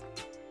upgrade.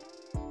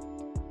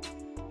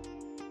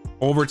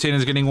 Overton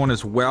is getting 1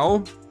 as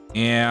well,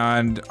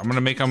 and I'm going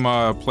to make him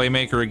a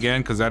playmaker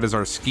again because that is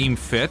our scheme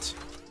fit.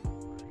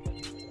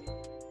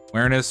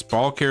 Awareness,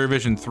 ball carrier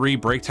vision 3,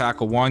 break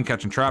tackle 1,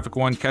 catching traffic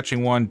 1,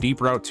 catching 1, deep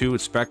route 2,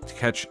 expect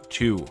catch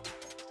 2.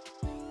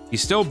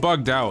 He's still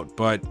bugged out,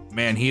 but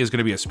man, he is going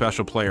to be a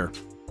special player.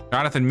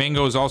 Jonathan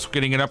Mingo is also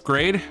getting an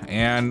upgrade,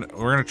 and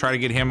we're going to try to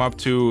get him up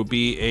to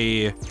be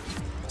a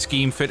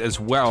scheme fit as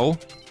well.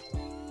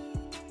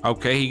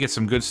 Okay, he gets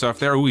some good stuff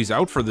there. Ooh, he's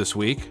out for this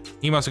week.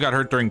 He must have got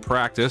hurt during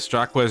practice.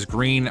 Jacquez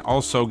Green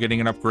also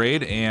getting an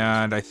upgrade,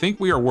 and I think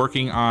we are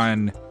working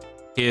on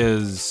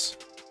his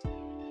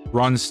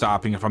run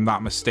stopping, if I'm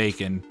not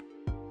mistaken.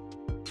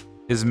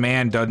 His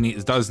man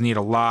does need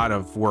a lot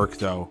of work,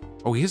 though.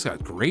 Oh, he's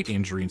got great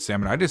injury and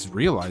stamina. I just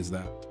realized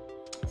that.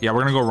 Yeah,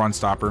 we're gonna go run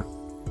stopper.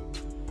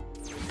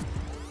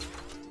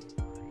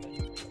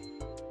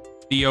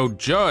 Theo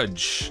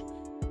Judge,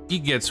 he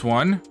gets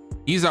 1.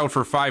 He's out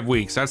for 5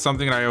 weeks. That's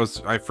something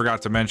that I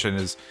forgot to mention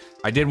is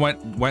I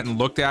went and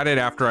looked at it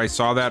after I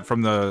saw that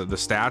from the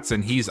stats,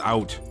 and he's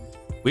out.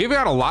 We've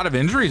got a lot of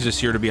injuries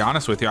this year, to be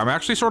honest with you. I'm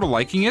actually sort of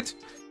liking it,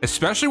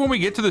 especially when we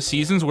get to the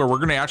seasons where we're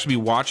gonna actually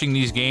be watching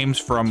these games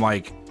from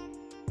like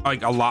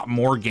a lot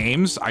more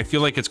games. I feel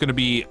like it's going to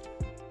be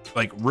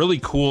like really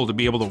cool to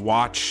be able to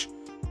watch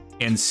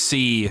and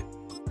see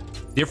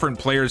different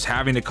players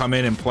having to come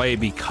in and play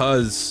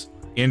because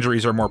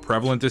injuries are more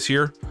prevalent this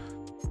year.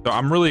 So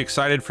I'm really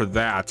excited for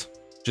that.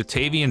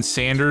 Jatavian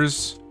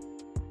Sanders,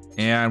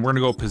 and we're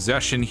going to go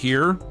possession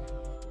here.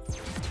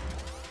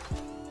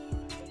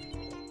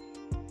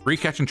 3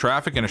 catching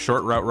traffic and a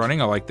short route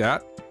running. I like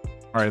that.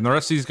 All right, and the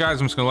rest of these guys,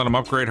 I'm just going to let them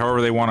upgrade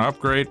however they want to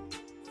upgrade.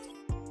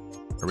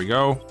 There we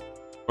go.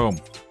 Boom.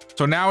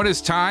 So now it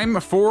is time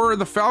for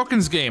the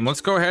Falcons game.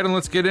 Let's go ahead and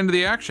let's get into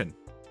the action.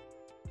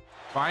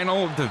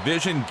 Final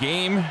division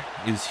game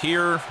is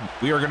here.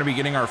 We are going to be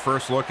getting our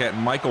first look at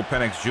Michael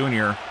Penix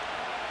Jr.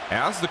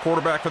 as the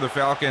quarterback for the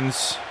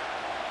Falcons.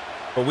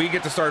 But we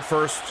get to start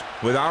first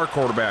with our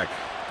quarterback.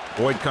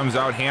 Boyd comes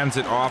out, hands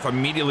it off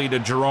immediately to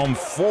Jerome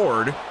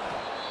Ford.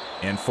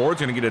 And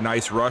Ford's going to get a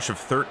nice rush of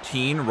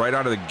 13 right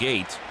out of the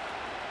gate.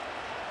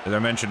 As I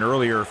mentioned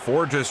earlier,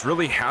 Ford just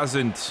really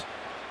hasn't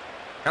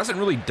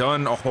really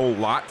done a whole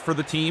lot for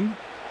the team.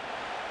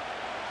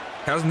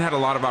 Hasn't had a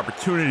lot of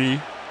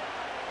opportunity.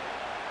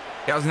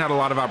 He hasn't had a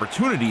lot of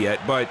opportunity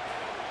yet, but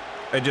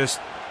I just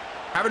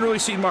haven't really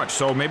seen much.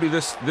 So maybe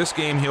this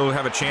game he'll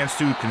have a chance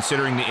to,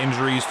 considering the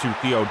injuries to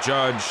Theo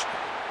Judge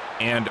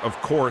and, of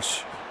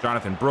course,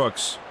 Jonathan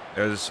Brooks,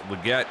 as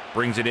Leggett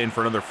brings it in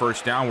for another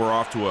first down. We're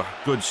off to a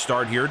good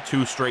start here.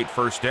 2 straight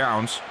first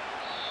downs.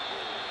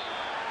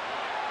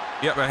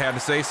 Yep, I had to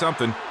say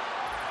something.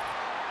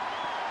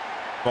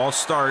 Ball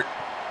start.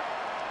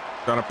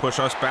 Gonna push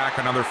us back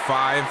another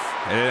 5,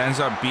 and it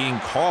ends up being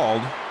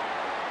called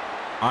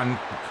on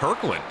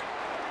Kirkland.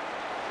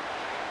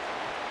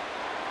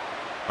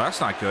 Well,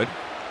 that's not good.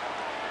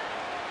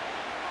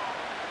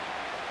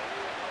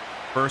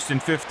 First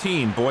and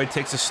 15. Boyd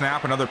takes a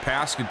snap, another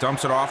pass,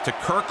 dumps it off to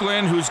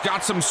Kirkland, who's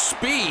got some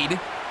speed,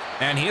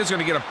 and he is going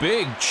to get a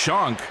big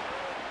chunk.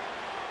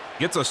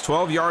 Gets us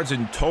 12 yards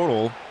in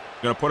total.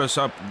 Going to put us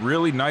up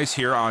really nice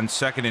here on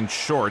 2nd and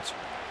short.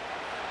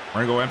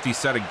 We're going to go empty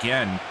set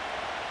again.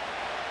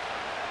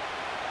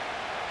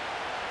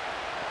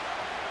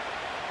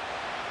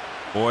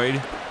 Boyd,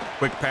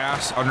 quick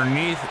pass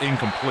underneath,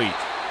 incomplete.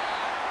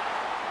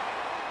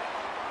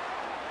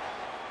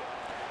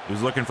 He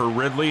was looking for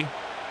Ridley.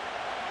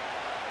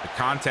 The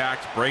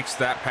contact breaks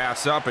that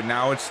pass up, and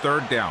now it's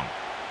 3rd down.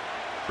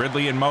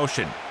 Ridley in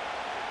motion.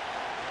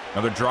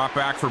 Another drop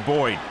back for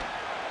Boyd.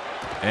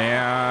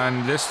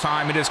 And this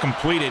time it is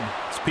completed.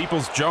 It's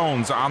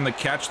Peoples-Jones on the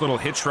catch. Little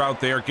hitch route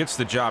there. Gets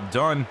the job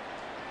done.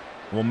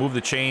 We'll move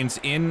the chains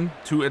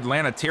into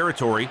Atlanta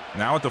territory.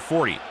 Now at the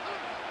 40.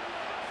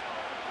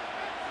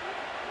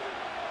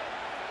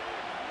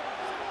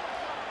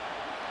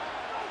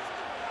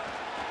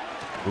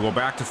 We'll go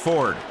back to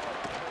Ford.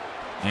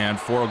 And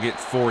Ford will get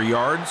 4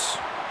 yards.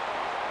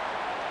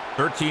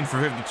 13 for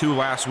 52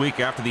 last week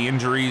after the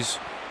injuries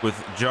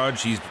with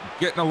Judge. He's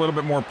getting a little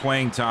bit more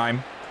playing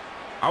time.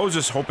 I was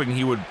just hoping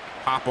he would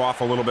pop off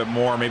a little bit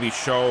more, maybe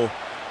show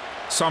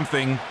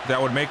something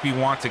that would make me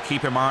want to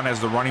keep him on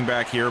as the running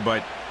back here,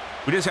 but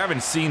we just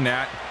haven't seen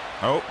that.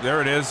 Oh, there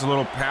it is. A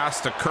little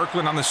pass to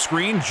Kirkland on the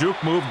screen.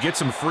 Juke move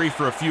gets him free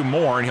for a few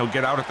more, and he'll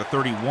get out at the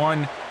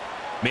 31,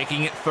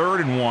 making it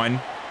 3rd and 1.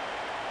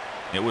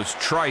 It was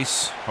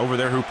Trice over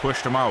there who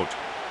pushed him out.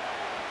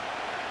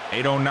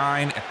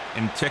 8:09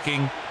 and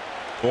ticking.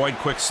 Boyd,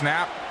 quick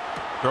snap.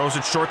 Throws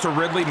it short to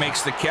Ridley,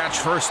 makes the catch,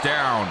 1st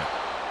down.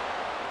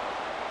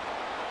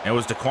 It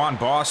was Daquan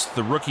Boss,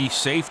 the rookie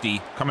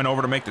safety, coming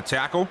over to make the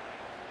tackle.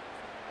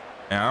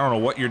 And I don't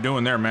know what you're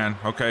doing there, man.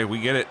 Okay,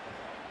 we get it.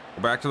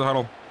 Go back to the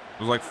huddle.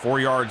 It was like 4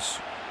 yards.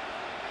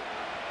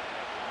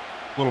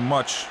 A little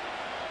much.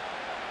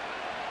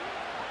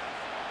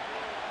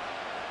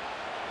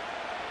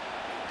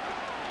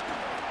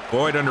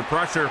 Boyd under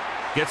pressure,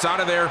 gets out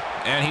of there,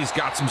 and he's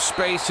got some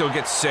space. He'll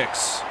get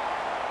 6.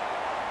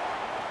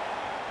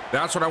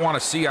 That's what I want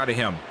to see out of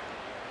him.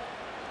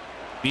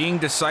 Being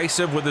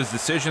decisive with his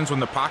decisions when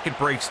the pocket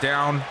breaks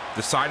down,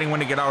 deciding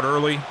when to get out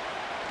early,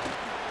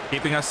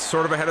 keeping us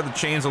sort of ahead of the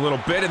chains a little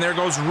bit. And there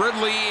goes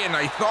Ridley, and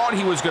I thought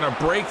he was going to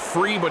break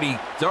free, but he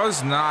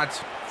does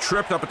not.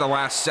 Tripped up at the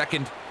last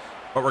second.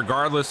 But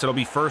regardless, it'll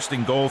be 1st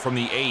and goal from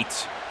the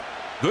 8.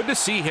 Good to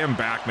see him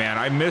back, man.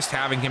 I missed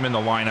having him in the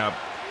lineup.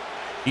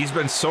 He's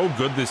been so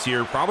good this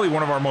year. Probably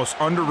one of our most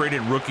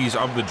underrated rookies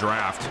of the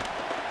draft.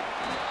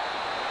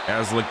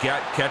 As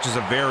Leggett catches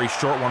a very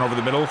short one over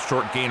the middle.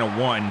 Short gain of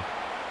 1.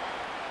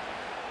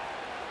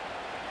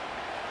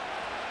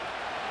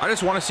 I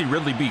just want to see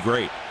Ridley be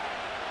great.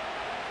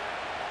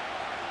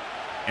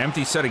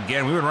 Empty set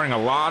again. We've been running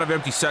a lot of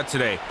empty set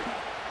today.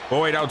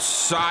 Boyd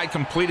outside,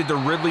 completed to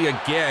Ridley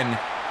again.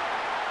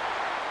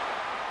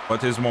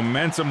 But his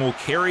momentum will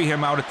carry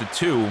him out at the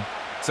 2,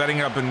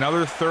 setting up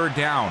another 3rd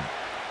down.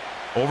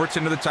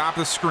 Overton to the top of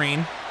the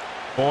screen.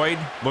 Boyd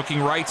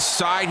looking right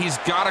side. He's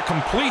got a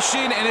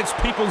completion, and it's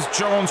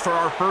Peoples-Jones for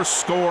our first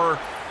score.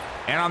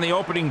 And on the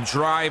opening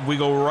drive, we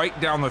go right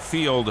down the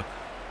field,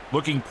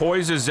 looking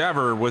poised as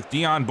ever with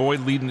Deion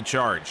Boyd leading the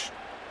charge.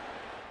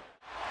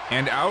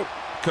 And out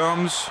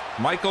comes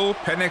Michael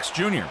Penix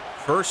Jr.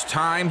 First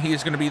time he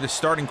is going to be the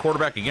starting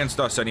quarterback against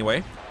us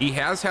anyway. He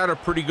has had a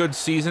pretty good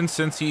season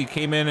since he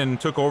came in and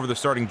took over the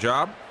starting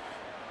job.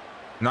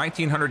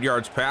 1,900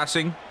 yards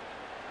passing.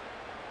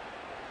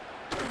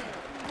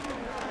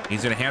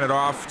 He's going to hand it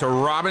off to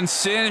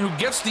Robinson, who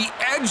gets the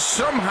edge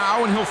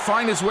somehow, and he'll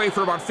find his way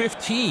for about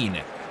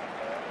 15.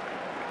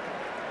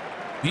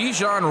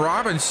 Bijan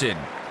Robinson.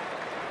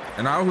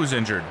 And now who's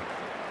injured?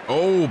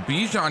 Oh,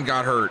 Bijan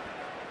got hurt.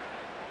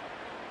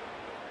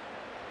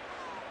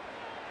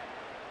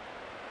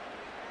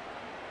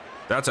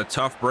 That's a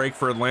tough break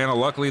for Atlanta.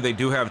 Luckily, they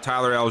do have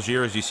Tyler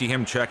Algier, as you see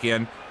him check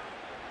in.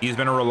 He's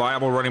been a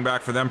reliable running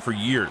back for them for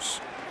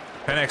years.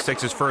 Penix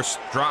takes his first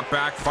drop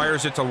back,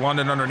 fires it to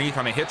London underneath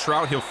on a hitch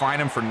route. He'll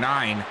find him for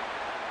 9.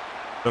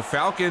 The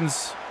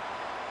Falcons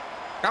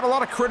got a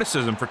lot of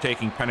criticism for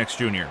taking Penix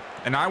Jr.,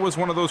 and I was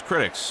one of those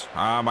critics.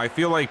 I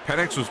feel like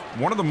Penix was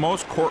one of the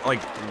most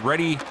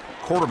ready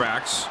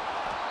quarterbacks.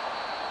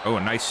 Oh,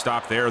 a nice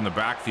stop there in the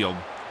backfield.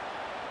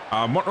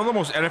 One of the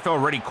most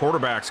NFL-ready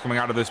quarterbacks coming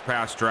out of this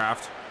past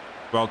draft.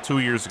 Well, 2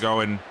 years ago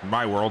in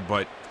my world,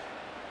 but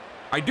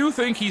I do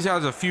think he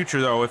has a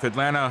future, though, if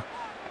Atlanta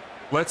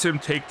lets him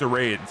take the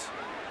reins.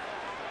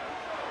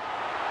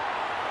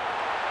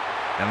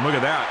 And look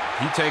at that.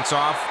 He takes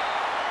off.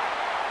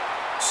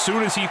 As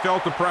soon as he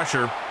felt the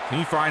pressure,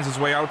 he finds his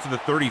way out to the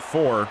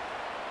 34.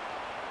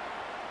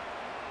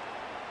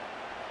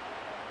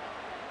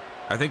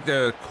 I think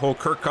the whole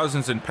Kirk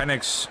Cousins and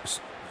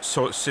Penix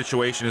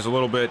situation is a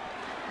little bit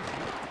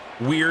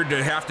weird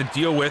to have to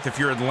deal with if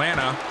you're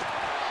Atlanta,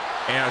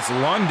 as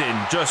London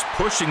just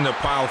pushing the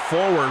pile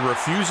forward,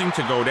 refusing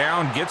to go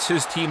down, gets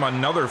his team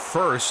another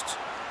first.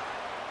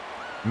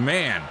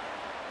 Man.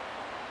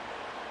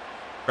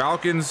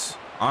 Falcons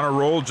on a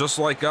roll just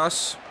like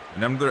us.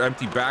 Another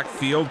empty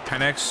backfield.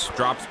 Penix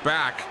drops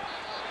back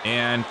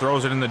and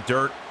throws it in the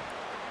dirt.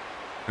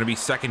 Gonna be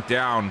second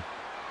down.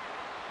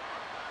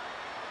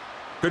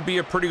 Could be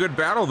a pretty good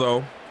battle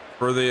though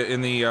for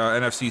in the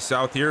NFC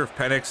South here if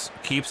Penix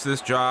keeps this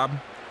job.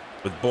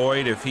 With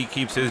Boyd, if he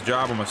keeps his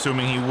job, I'm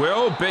assuming he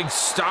will. Big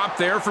stop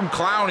there from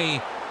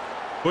Clowney,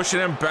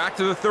 pushing him back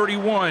to the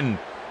 31.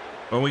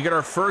 When we get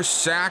our first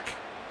sack,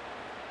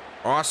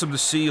 awesome to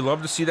see.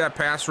 Love to see that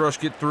pass rush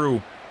get through.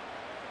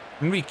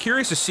 I'm gonna be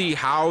curious to see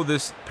how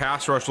this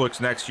pass rush looks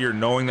next year,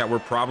 knowing that we're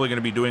probably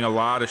gonna be doing a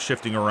lot of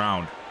shifting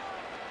around.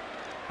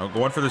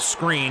 Going for the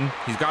screen.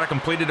 He's got it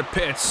completed to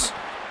Pitts.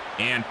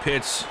 And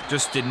Pitts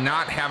just did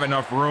not have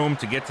enough room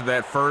to get to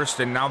that first,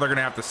 and now they're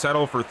gonna have to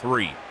settle for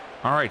 3.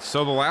 All right,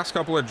 so the last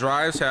couple of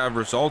drives have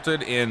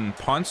resulted in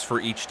punts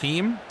for each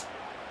team.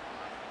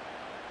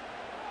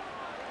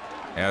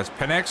 As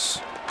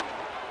Penix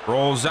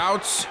rolls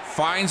out,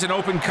 finds an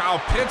open Kyle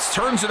Pitts,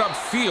 turns it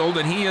upfield,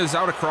 and he is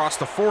out across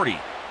the 40.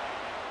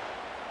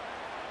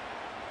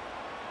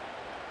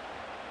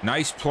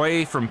 Nice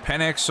play from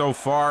Penix so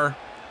far.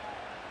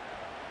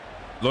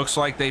 Looks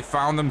like they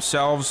found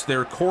themselves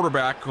their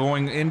quarterback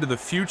going into the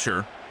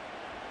future.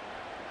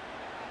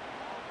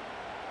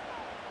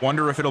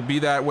 Wonder if it'll be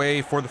that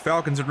way for the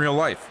Falcons in real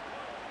life.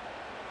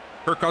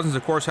 Kirk Cousins,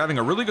 of course, having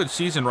a really good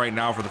season right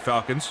now for the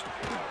Falcons.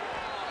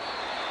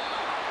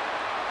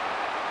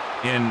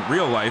 In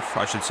real life,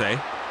 I should say.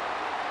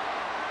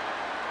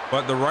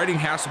 But the writing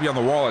has to be on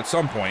the wall at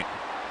some point.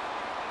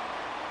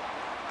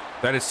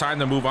 That it's time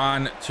to move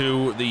on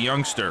to the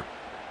youngster.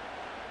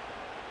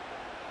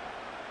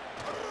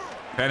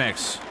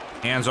 Penix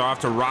hands off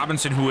to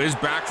Robinson, who is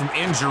back from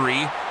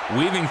injury,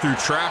 weaving through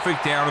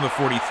traffic down to the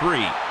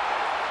 43.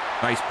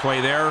 Nice play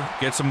there,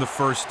 gets him the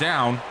first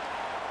down.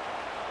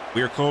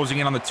 We are closing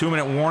in on the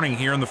 2-minute warning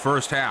here in the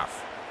first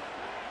half.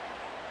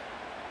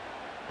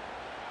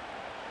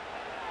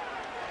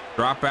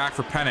 Drop back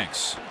for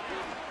Penix.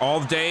 All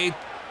day,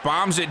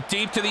 bombs it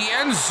deep to the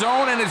end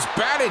zone, and it's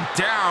batted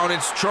down.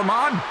 It's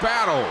Tremont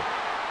Battle.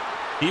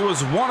 He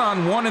was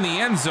one-on-one in the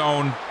end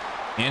zone,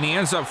 and he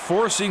ends up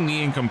forcing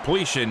the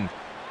incompletion.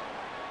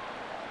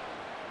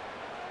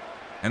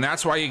 And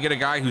that's why you get a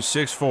guy who's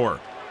 6'4".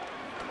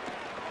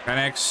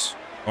 Penix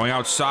going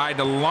outside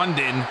to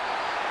London,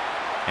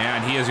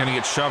 and he is going to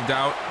get shoved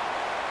out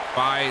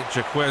by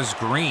Jaquez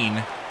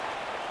Green.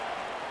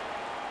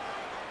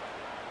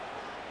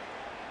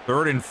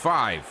 3rd and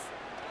 5.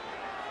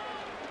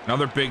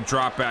 Another big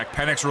drop back.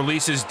 Penix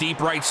releases deep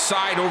right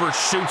side,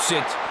 overshoots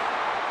it,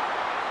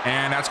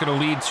 and that's going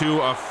to lead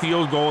to a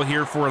field goal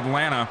here for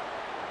Atlanta.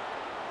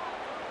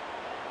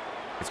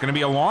 It's going to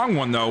be a long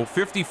one though,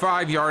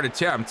 55-yard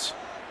attempt.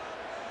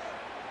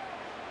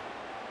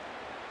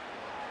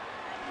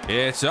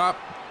 It's up.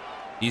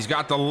 He's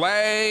got the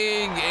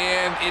leg,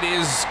 and it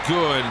is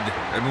good.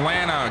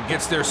 Atlanta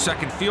gets their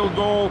second field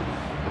goal,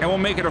 and will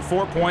make it a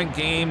 4-point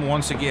game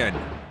once again.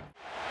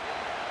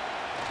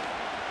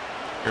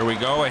 Here we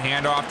go, a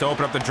handoff to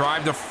open up the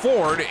drive to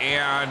Ford,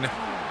 and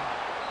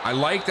I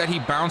like that he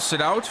bounced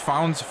it out,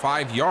 found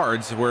 5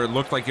 yards where it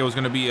looked like it was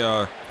going to be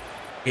a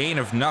gain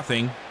of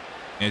nothing.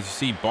 As you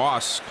see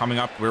Boss coming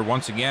up where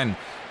once again,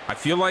 I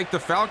feel like the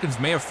Falcons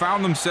may have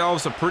found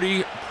themselves a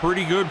pretty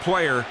good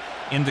player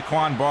in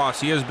Daquan Boss.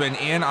 He has been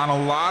in on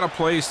a lot of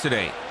plays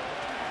today.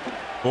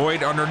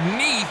 Boyd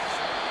underneath.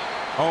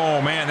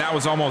 Oh man, that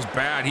was almost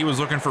bad. He was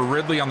looking for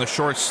Ridley on the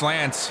short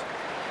slants,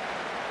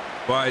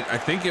 but I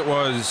think it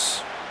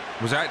was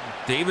that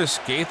Davis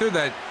Gaither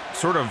that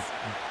sort of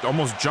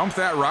almost jumped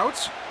that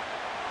route?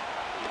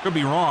 Could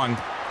be wrong.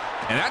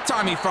 And that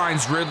time he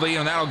finds Ridley,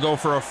 and that'll go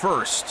for a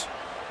first.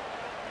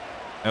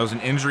 That was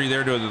an injury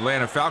there to the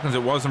Atlanta Falcons.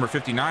 It was number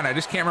 59. I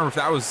just can't remember if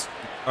that was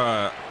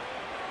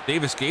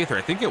Davis Gaither.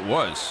 I think it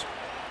was.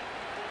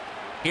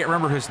 Can't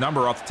remember his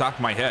number off the top of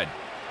my head.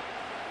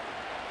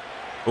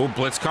 Oh,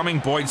 blitz coming.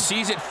 Boyd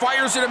sees it,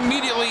 fires it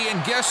immediately,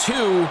 and guess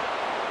who?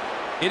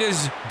 It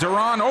is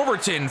Deron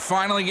Overton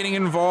finally getting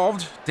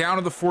involved down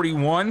to the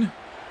 41.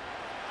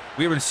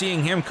 We have been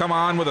seeing him come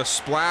on with a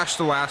splash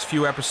the last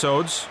few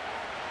episodes.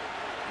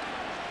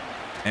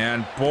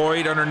 And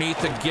Boyd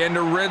underneath again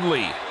to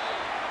Ridley.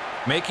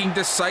 Making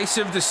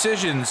decisive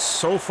decisions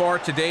so far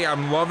today.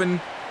 I'm loving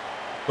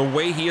the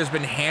way he has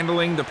been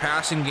handling the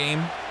passing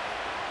game,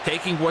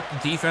 taking what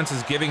the defense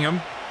is giving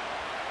him.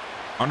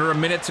 Under a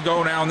minute to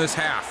go now in this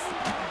half.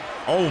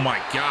 Oh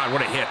my God,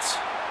 what a hit.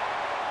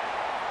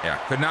 Yeah,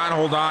 could not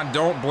hold on.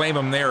 Don't blame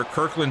him there.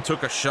 Kirkland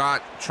took a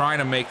shot trying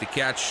to make the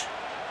catch.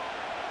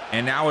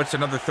 And now it's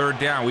another 3rd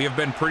down. We have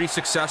been pretty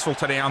successful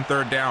today on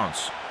 3rd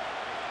downs.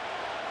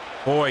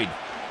 Boyd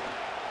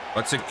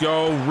lets it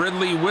go.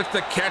 Ridley with the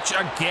catch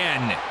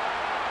again.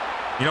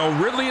 You know,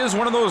 Ridley is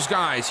one of those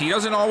guys. He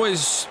doesn't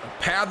always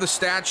pad the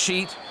stat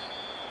sheet,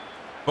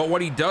 but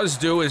what he does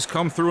do is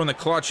come through in the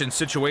clutch in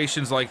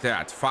situations like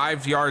that.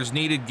 5 yards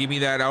needed. Give me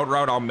that out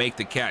route. I'll make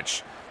the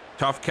catch.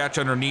 Tough catch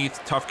underneath.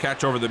 Tough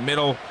catch over the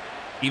middle.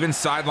 Even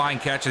sideline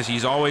catches,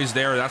 he's always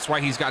there. That's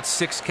why he's got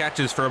 6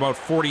 catches for about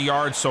 40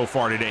 yards so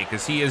far today,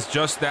 because he is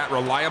just that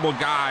reliable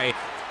guy.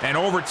 And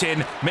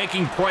Overton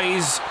making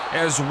plays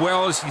as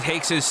well as he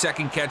takes his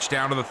second catch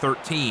down to the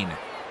 13.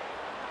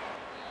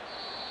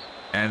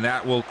 And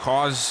that will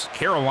cause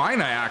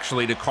Carolina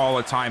actually to call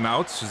a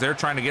timeout, because they're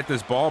trying to get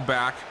this ball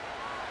back.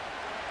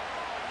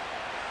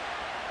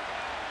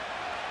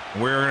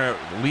 We're going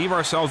to leave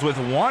ourselves with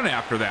 1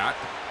 after that.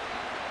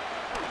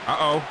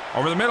 Uh-oh,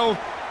 over the middle,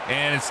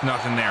 and it's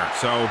nothing there.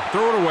 So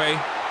throw it away.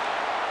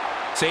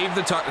 Save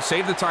the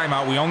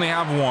timeout. We only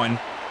have 1.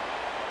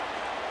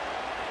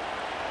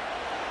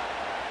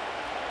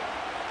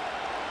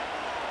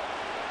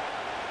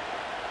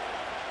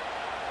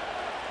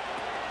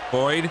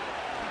 Boyd.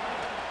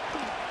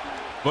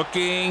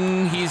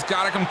 Looking, he's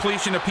got a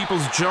completion to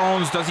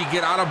Peoples-Jones. Does he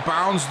get out of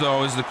bounds,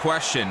 though, is the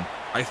question.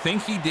 I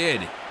think he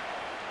did.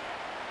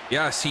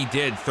 Yes, he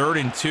did.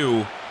 3rd and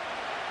 2.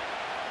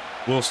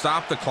 We'll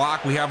stop the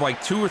clock. We have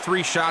like 2 or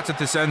 3 shots at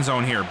this end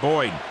zone here.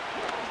 Boyd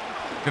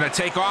gonna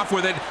take off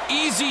with it.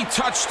 Easy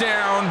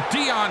touchdown.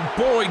 Dion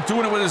Boyd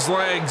doing it with his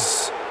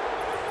legs.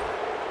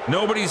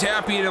 Nobody's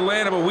happy in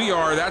Atlanta, but we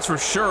are, that's for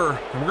sure.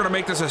 And we're gonna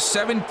make this a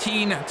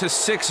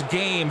 17-6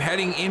 game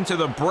heading into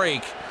the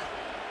break.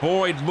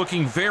 Boyd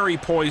looking very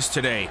poised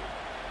today.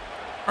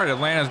 All right,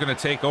 Atlanta's gonna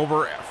take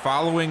over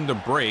following the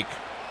break.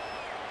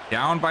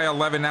 Down by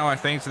 11 now, I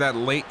think, to that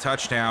late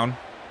touchdown.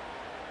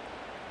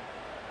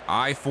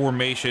 I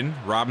formation.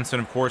 Robinson,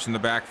 of course, in the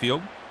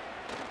backfield.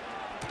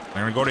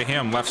 They're going to go to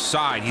him, left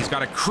side. He's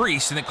got a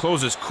crease, and it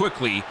closes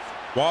quickly.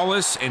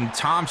 Wallace and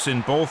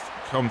Thompson both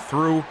come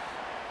through,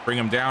 bring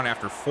him down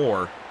after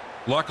 4.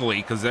 Luckily,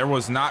 because there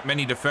was not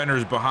many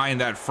defenders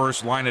behind that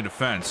first line of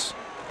defense.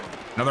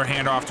 Another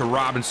handoff to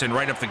Robinson,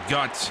 right up the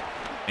gut,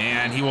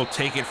 and he will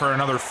take it for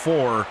another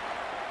 4,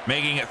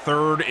 making it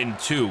 3rd and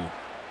 2.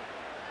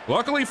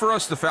 Luckily for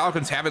us, the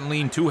Falcons haven't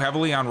leaned too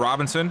heavily on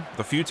Robinson.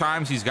 The few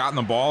times he's gotten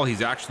the ball,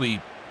 he's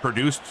actually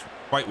produced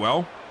quite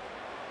well.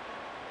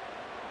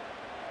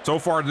 So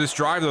far this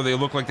drive, though, they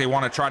look like they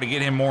want to try to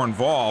get him more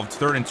involved.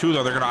 3rd and 2,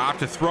 though, they're going to opt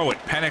to throw it.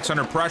 Penix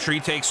under pressure,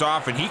 he takes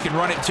off, and he can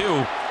run it too.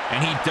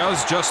 And he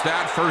does just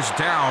that, 1st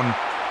down.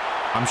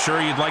 I'm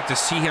sure you'd like to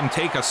see him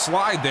take a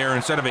slide there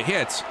instead of a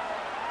hit.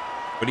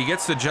 But he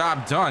gets the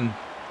job done.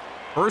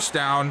 1st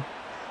down.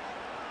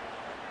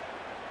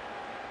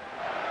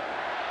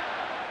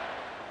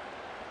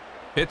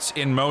 Pitts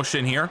in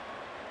motion here.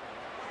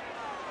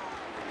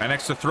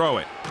 Penix to throw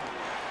it.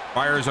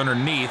 Fires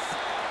underneath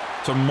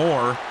to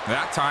Moore.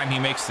 That time he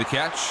makes the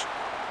catch.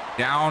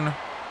 Down,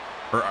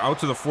 or out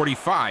to the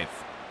 45.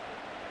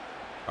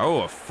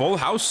 Oh, a full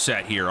house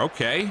set here.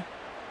 Okay.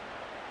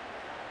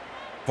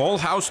 Full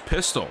house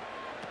pistol.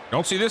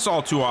 Don't see this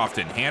all too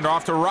often. Hand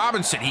off to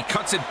Robinson. He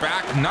cuts it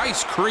back.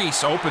 Nice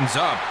crease. Opens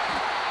up.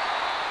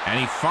 And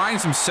he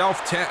finds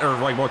himself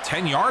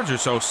 10 yards or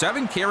so.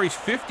 7 carries,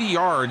 50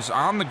 yards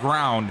on the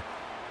ground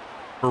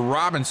for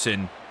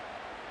Robinson.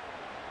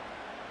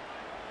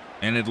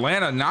 And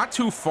Atlanta not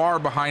too far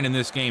behind in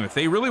this game. If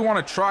they really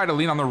want to try to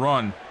lean on the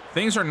run,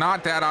 things are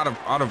not that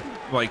out of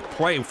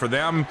play for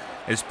them.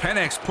 As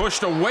Penix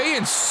pushed away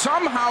and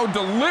somehow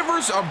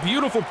delivers a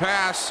beautiful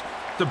pass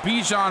to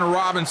Bijan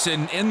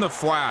Robinson in the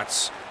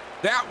flats.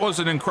 That was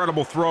an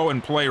incredible throw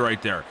and play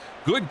right there.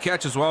 Good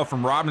catch as well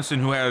from Robinson,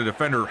 who had a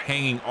defender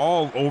hanging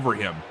all over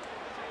him.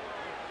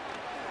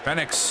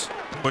 Penix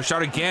push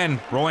out again,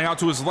 rolling out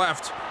to his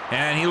left,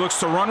 and he looks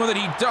to run with it.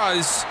 He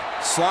does,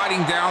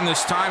 sliding down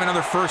this time.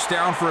 Another 1st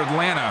down for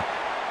Atlanta.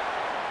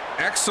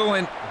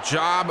 Excellent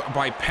job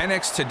by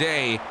Penix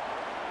today,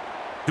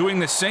 doing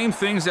the same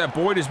things that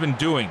Boyd has been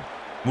doing.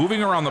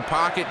 Moving around the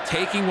pocket,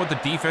 taking what the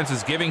defense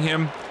is giving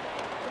him.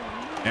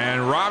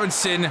 And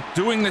Robinson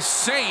doing the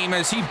same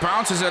as he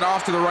bounces it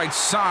off to the right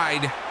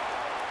side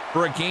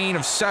for a gain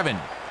of 7.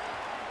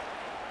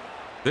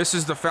 This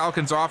is the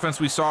Falcons offense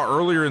we saw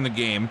earlier in the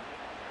game,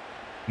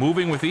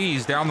 moving with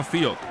ease down the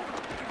field.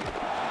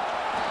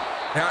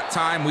 That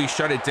time we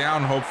shut it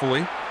down,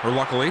 hopefully, or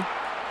luckily.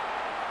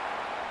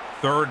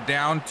 3rd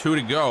down, 2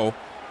 to go.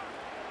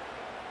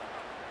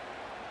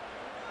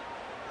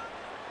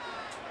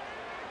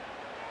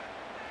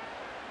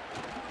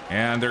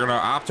 And they're going to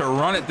opt to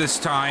run it this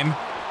time,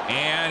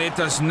 and it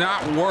does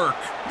not work.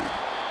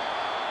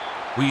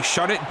 We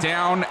shut it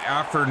down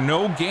after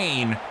no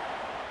gain.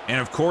 And,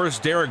 of course,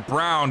 Derek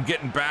Brown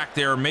getting back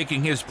there,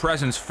 making his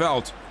presence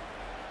felt.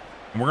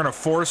 And we're going to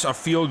force a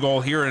field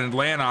goal here in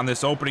Atlanta on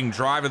this opening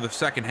drive of the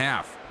 2nd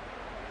half.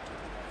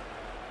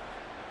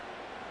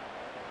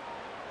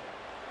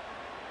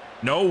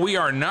 No, we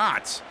are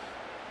not.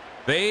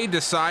 They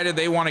decided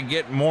they want to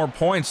get more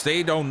points.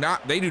 They do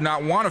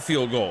not want a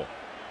field goal.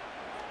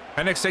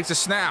 Penix takes a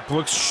snap,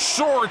 looks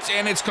short,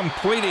 and it's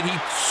completed. He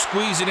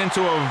squeezed it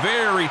into a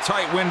very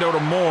tight window to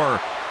Moore.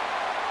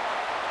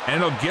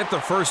 And it'll get the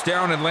 1st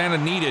down Atlanta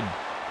needed.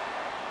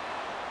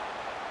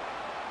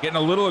 Getting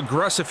a little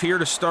aggressive here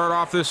to start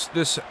off this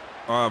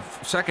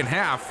 2nd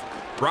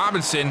half.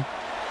 Robinson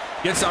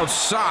gets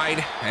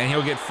outside, and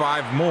he'll get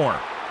 5 more.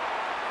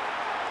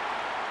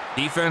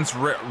 Defense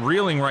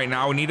reeling right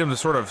now. We need them to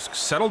sort of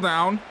settle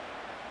down,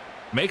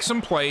 make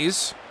some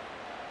plays,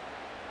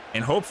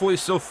 and hopefully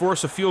still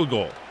force a field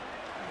goal.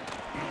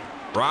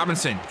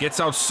 Robinson gets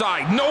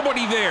outside.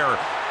 Nobody there.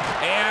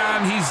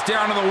 And he's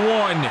down to the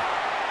 1.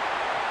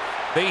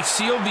 They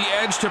sealed the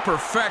edge to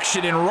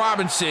perfection, and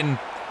Robinson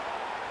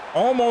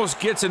almost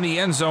gets in the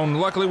end zone.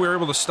 Luckily, we were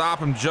able to stop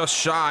him just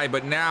shy,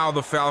 but now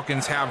the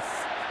Falcons have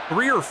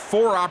 3 or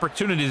 4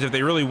 opportunities, if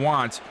they really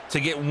want,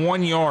 to get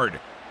 1 yard.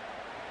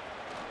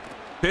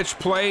 Pitch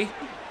play.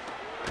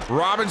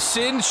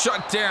 Robinson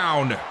shut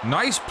down.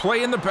 Nice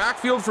play in the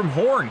backfield from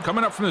Horn,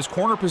 coming up from his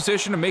corner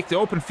position to make the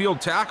open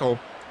field tackle.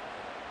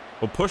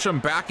 We'll push him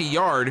back a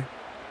yard.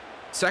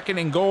 2nd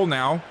and goal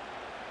now.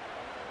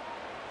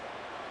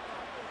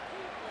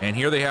 And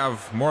here they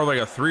have more like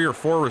a 3 or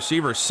 4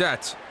 receiver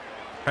set.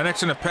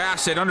 Penix in a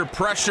pass it under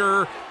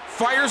pressure.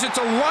 Fires it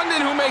to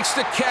London, who makes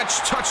the catch.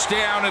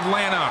 Touchdown,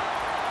 Atlanta.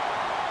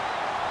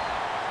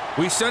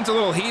 We sent a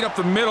little heat up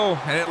the middle,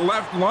 and it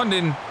left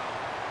London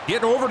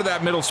get over to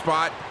that middle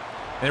spot.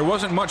 There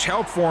wasn't much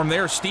help for him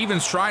there.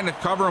 Stevens trying to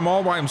cover him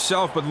all by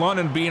himself, but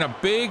London, being a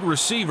big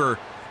receiver,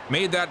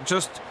 made that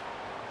just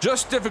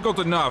difficult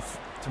enough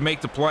to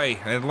make the play.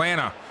 And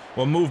Atlanta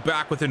will move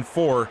back within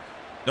 4.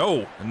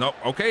 No,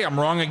 okay, I'm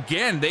wrong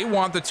again. They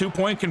want the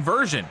 2-point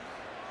conversion.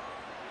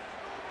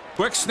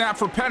 Quick snap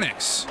for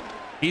Penix.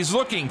 He's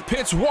looking,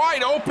 Pitts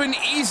wide open,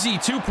 easy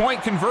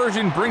 2-point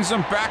conversion, brings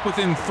them back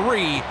within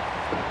 3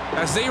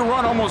 as they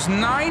run almost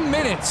 9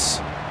 minutes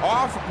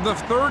off the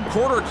 3rd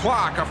quarter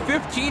clock. A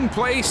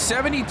 15-play,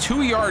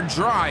 72-yard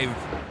drive.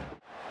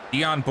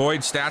 Deion Boyd,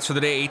 stats for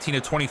the day, 18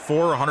 of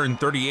 24,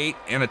 138,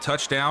 and a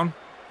touchdown.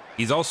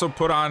 He's also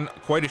put on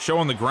quite a show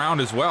on the ground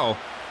as well,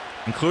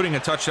 including a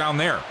touchdown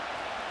there.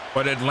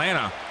 But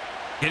Atlanta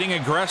getting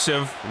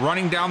aggressive,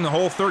 running down the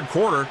whole 3rd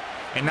quarter,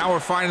 and now we're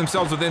finding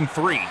themselves within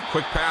 3.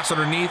 Quick pass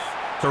underneath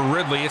to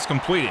Ridley. It's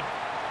completed.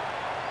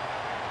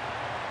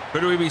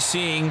 Could we be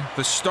seeing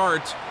the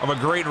start of a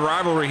great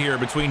rivalry here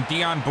between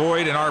Deion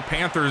Boyd and our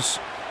Panthers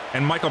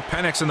and Michael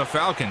Penix and the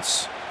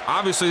Falcons?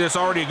 Obviously, there's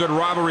already a good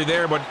rivalry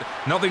there, but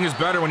nothing is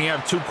better when you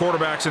have 2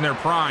 quarterbacks in their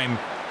prime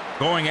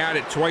going at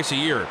it twice a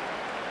year.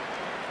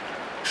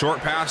 Short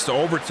pass to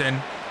Overton.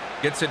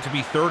 Gets it to be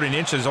 3rd and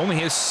inches. Only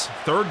his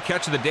 3rd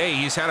catch of the day.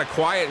 He's had a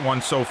quiet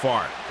one so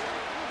far.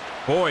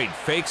 Boyd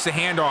fakes the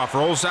handoff,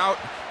 rolls out,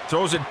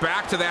 throws it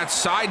back to that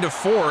side to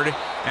Ford,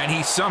 and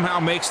he somehow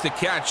makes the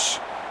catch.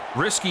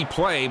 Risky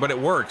play, but it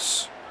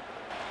works.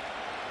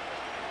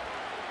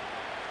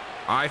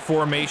 I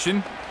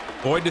formation.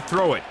 Boyd to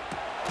throw it.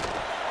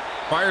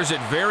 Fires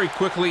it very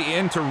quickly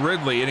into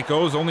Ridley, and it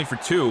goes only for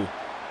 2.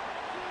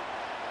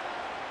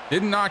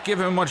 Did not give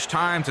him much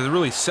time to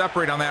really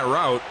separate on that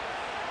route.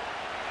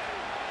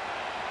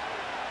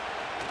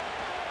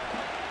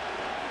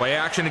 Play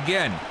action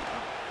again.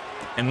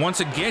 And once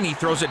again, he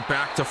throws it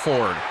back to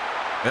Ford.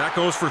 That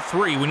goes for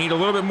 3. We need a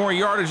little bit more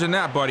yardage than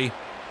that, buddy.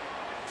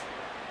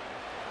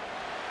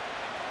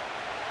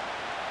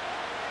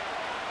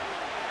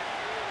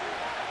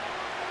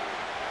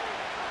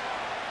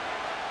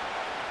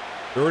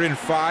 Third and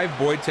 5,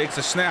 Boyd takes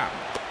a snap.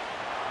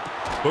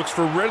 Looks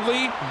for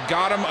Ridley,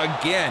 got him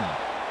again.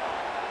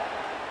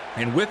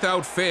 And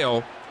without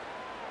fail,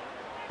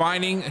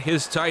 finding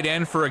his tight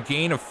end for a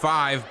gain of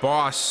 5,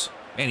 Boss.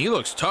 Man, he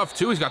looks tough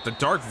too. He's got the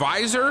dark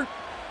visor.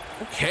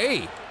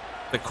 Okay,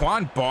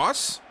 Daquan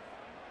Boss.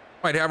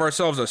 Might have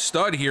ourselves a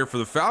stud here for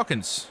the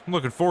Falcons. I'm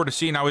looking forward to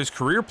seeing how his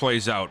career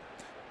plays out.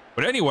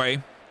 But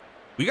anyway,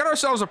 we got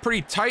ourselves a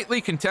pretty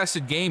tightly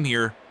contested game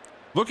here.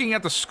 Looking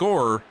at the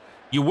score,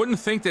 you wouldn't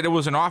think that it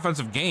was an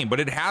offensive game, but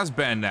it has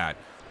been that.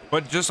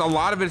 But just a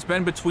lot of it's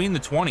been between the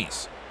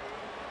 20s.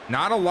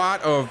 Not a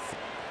lot of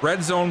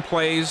red zone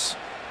plays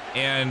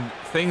and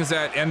things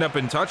that end up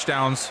in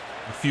touchdowns.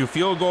 A few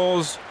field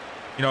goals,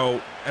 you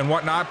know, and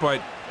whatnot,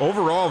 but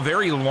overall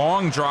very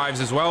long drives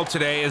as well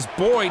today as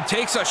Boyd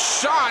takes a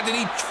shot and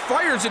he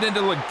fires it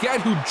into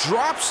Leggett, who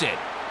drops it.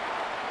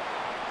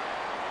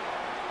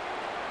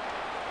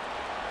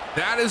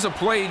 That is a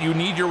play you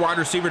need your wide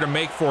receiver to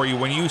make for you.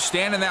 When you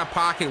stand in that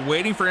pocket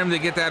waiting for him to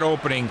get that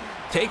opening,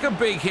 take a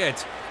big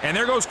hit, and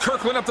there goes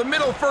Kirkland up the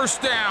middle,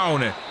 1st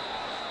down.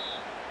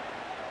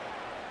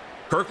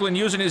 Kirkland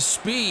using his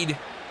speed,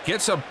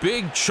 gets a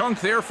big chunk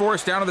there for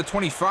us down to the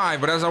 25,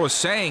 but as I was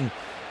saying,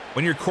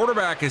 when your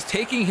quarterback is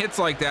taking hits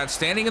like that,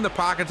 standing in the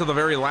pocket till the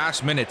very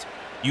last minute,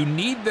 you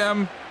need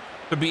them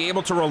to be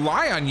able to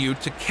rely on you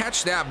to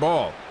catch that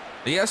ball.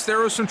 Yes, there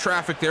was some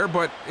traffic there,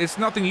 but it's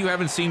nothing you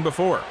haven't seen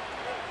before.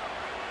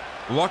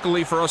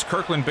 Luckily for us,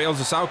 Kirkland bails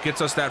us out,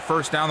 gets us that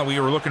 1st down that we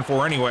were looking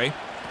for anyway,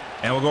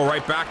 and we'll go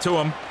right back to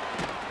him.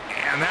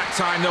 And that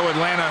time, though,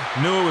 Atlanta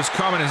knew it was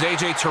coming as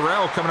A.J.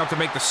 Terrell coming up to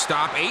make the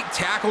stop. 8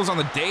 tackles on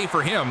the day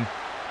for him.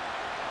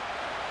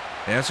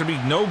 And that's going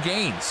to be no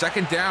gain.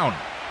 2nd down.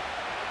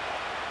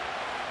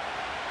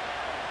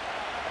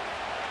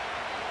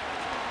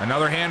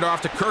 Another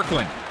handoff to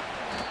Kirkland.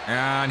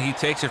 And he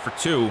takes it for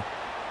 2.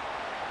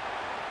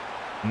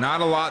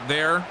 Not a lot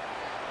there.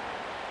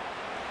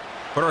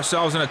 Put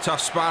ourselves in a tough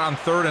spot on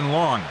 3rd and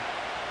long.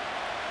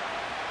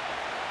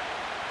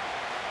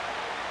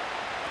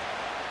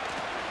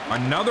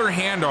 Another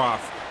handoff.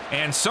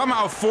 And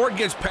somehow Ford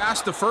gets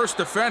past the first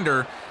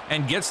defender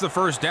and gets the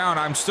first down.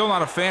 I'm still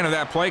not a fan of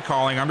that play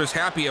calling. I'm just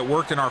happy it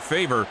worked in our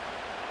favor.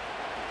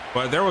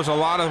 But there was a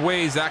lot of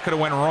ways that could have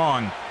went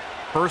wrong.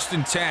 1st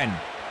and 10.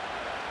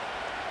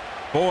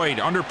 Boyd,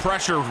 under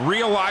pressure,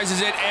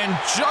 realizes it and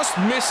just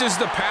misses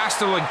the pass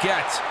to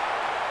Leggett.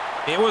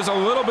 It was a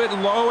little bit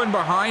low and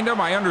behind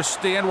him. I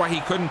understand why he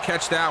couldn't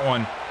catch that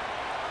one.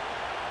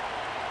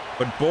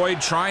 But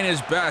Boyd trying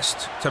his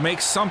best to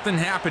make something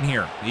happen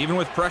here, even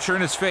with pressure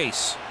in his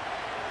face.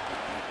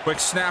 Quick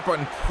snap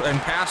and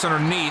pass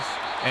underneath,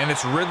 and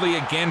it's Ridley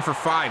again for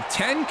 5.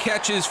 10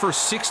 catches for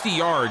 60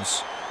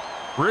 yards.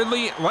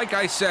 Ridley, like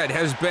I said,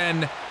 has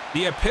been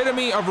the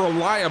epitome of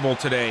reliable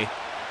today.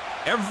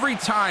 Every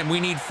time we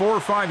need 4 or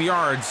 5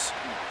 yards,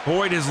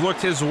 Boyd has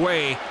looked his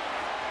way.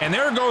 And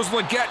there goes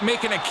Leggett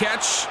making a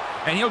catch,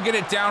 and he'll get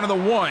it down to the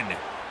 1.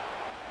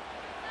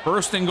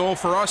 1st and goal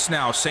for us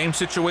now. Same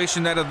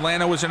situation that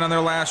Atlanta was in on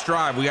their last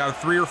drive. We have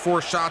 3 or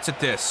 4 shots at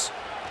this.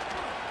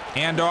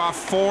 Handoff,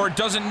 Ford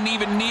doesn't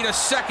even need a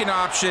second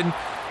option,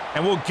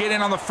 and we'll get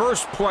in on the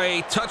first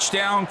play.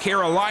 Touchdown,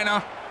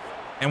 Carolina,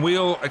 and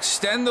we'll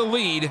extend the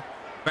lead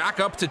back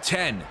up to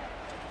 10.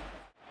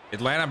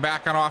 Atlanta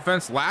back on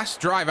offense.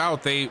 Last drive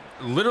out, they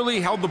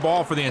literally held the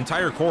ball for the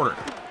entire quarter.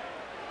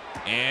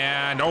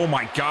 And oh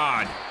my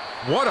God,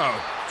 what a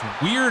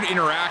weird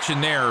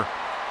interaction there.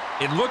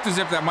 It looked as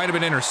if that might have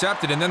been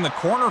intercepted, and then the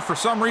corner for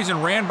some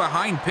reason ran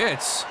behind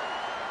Pitts,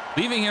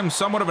 leaving him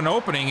somewhat of an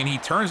opening, and he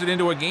turns it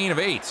into a gain of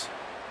 8.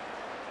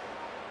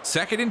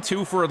 2nd and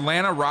 2 for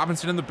Atlanta.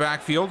 Robinson in the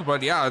backfield.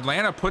 But yeah,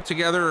 Atlanta put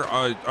together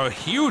a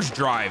huge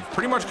drive,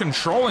 pretty much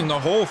controlling the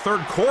whole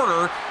 3rd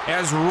quarter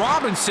as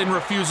Robinson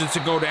refuses to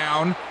go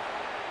down.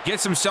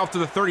 Gets himself to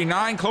the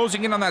 39,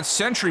 closing in on that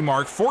century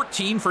mark.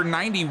 14 for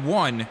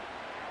 91.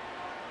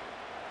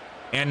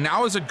 And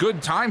now is a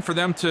good time for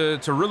them to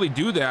really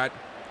do that.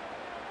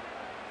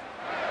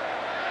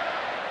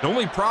 The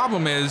only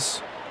problem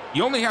is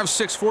you only have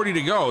 6:40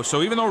 to go,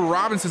 so even though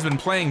Robinson's been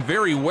playing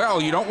very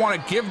well, you don't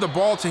want to give the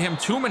ball to him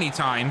too many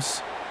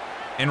times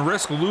and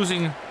risk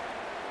losing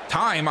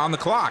time on the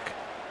clock.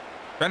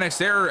 Penix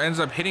there ends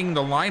up hitting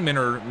the lineman,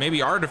 or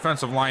maybe our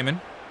defensive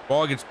lineman.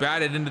 Ball gets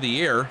batted into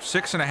the air.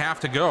 6.5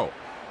 to go.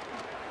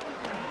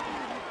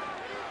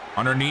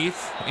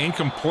 Underneath,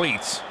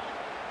 incomplete.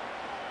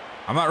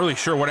 I'm not really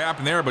sure what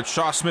happened there, but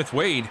Shaw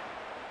Smith-Wade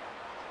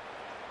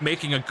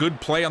making a good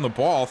play on the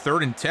ball.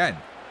 3rd and 10.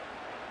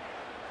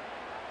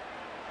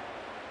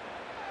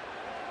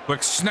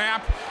 Quick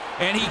snap,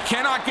 and he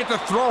cannot get the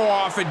throw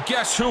off, and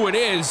guess who it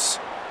is?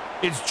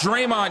 It's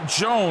Draymond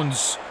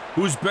Jones,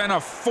 who's been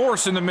a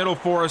force in the middle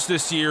for us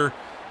this year.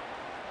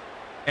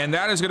 And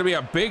that is going to be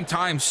a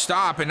big-time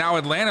stop, and now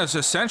Atlanta's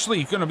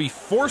essentially going to be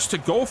forced to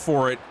go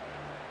for it.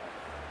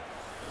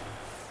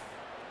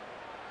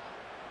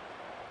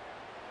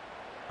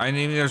 I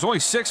mean, there's only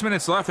 6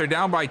 minutes left. They're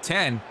down by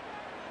 10.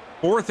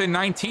 4th and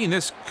 19.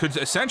 This could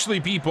essentially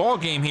be ball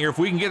game here if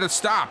we can get a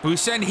stop. We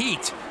send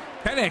heat.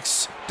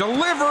 Penix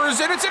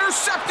delivers, and it's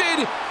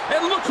intercepted.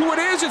 And look who it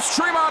is. It's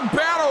Tremont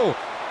Battle.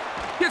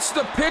 Gets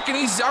the pick, and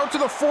he's out to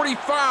the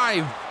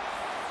 45.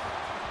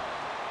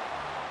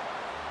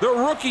 The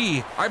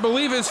rookie, I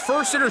believe his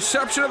first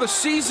interception of the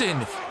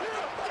season.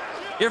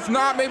 If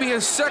not, maybe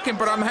his second,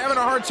 but I'm having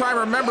a hard time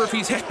remember if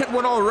he's had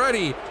one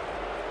already.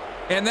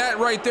 And that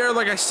right there,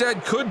 like I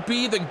said, could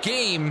be the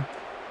game,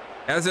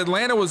 as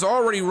Atlanta was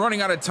already running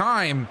out of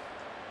time.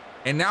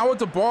 And now with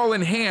the ball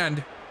in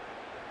hand,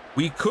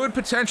 we could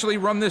potentially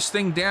run this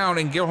thing down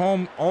and get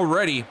home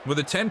already with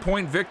a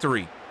 10-point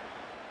victory.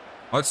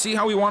 Let's see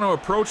how we want to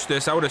approach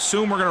this. I would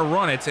assume we're going to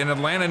run it, and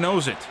Atlanta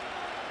knows it.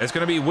 It's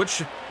going to be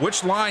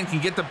which line can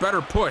get the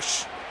better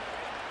push.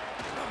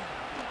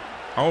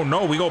 Oh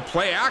no, we go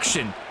play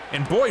action.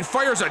 And Boyd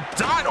fires a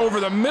dot over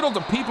the middle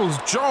to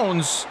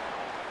Peoples-Jones.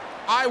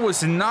 I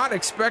was not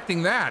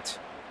expecting that.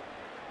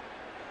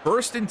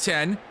 1st and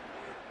 10.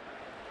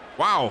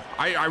 Wow,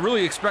 I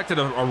really expected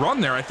a run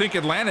there. I think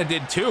Atlanta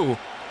did too.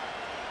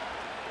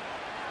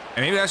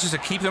 And maybe that's just to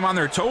keep them on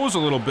their toes a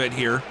little bit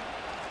here.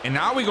 And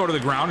now we go to the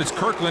ground. It's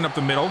Kirkland up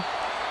the middle.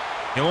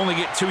 He'll only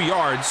get 2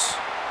 yards.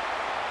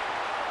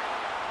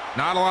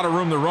 Not a lot of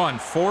room to run.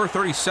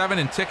 4:37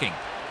 and ticking.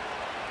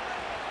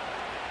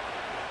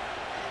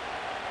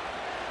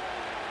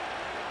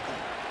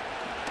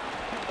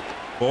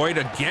 Boyd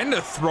again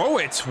to throw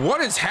it. What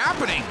is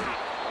happening?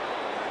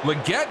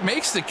 Leggett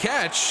makes the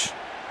catch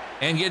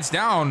and gets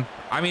down.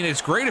 I mean,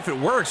 it's great if it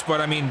works,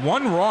 but I mean,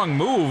 one wrong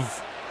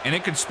move and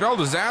it could spell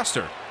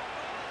disaster.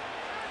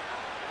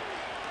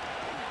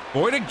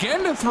 Boyd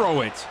again to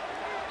throw it.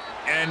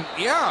 And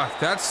yeah,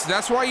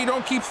 that's why you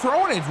don't keep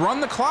throwing it. Run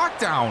the clock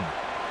down.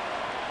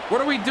 What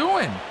are we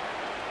doing?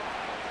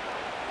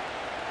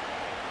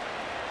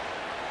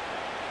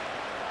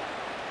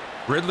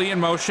 Ridley in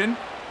motion.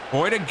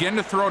 Boyd again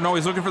to throw. No,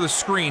 he's looking for the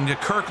screen to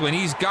Kirkland.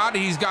 He's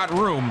got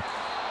room,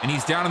 and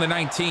he's down in the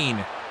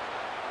 19.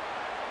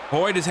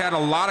 Boyd has had a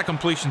lot of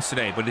completions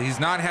today, but he's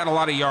not had a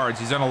lot of yards.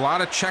 He's done a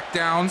lot of check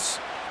downs,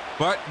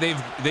 but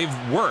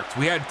they've worked.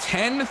 We had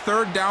 10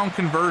 third down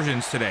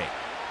conversions today.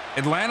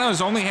 Atlanta has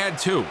only had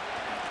 2.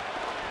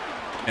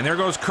 And there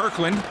goes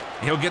Kirkland.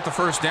 He'll get the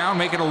first down,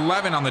 make it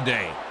 11 on the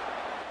day.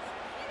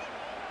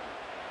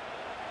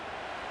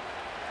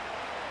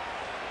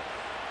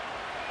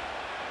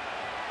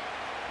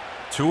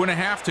 Two and a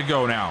half to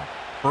go now.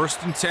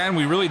 1st and 10.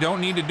 We really don't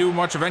need to do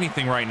much of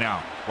anything right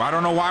now. Well, I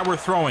don't know why we're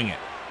throwing it.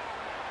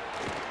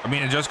 I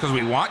mean, just because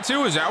we want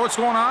to? Is that what's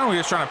going on? We're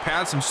just trying to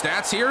pad some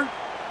stats here?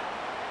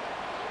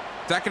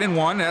 2nd and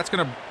 1. That's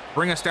going to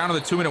bring us down to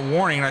the 2-minute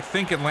warning. And I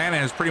think Atlanta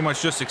has pretty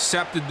much just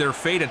accepted their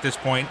fate at this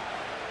point.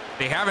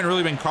 They haven't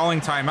really been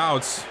calling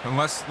timeouts,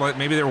 unless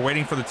maybe they were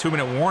waiting for the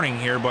 2-minute warning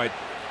here. But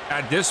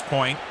at this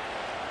point,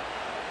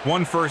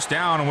 1 first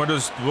down, and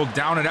we'll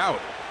down it out.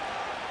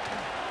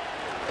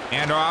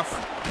 Hand off.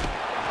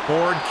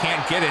 Ford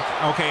can't get it.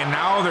 Okay, and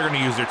now they're going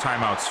to use their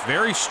timeouts.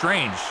 Very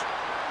strange.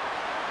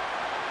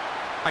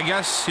 I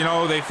guess, you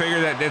know, they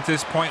figure that at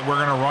this point we're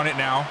going to run it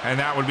now, and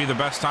that would be the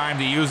best time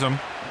to use them.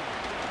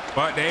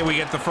 But, hey, we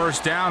get the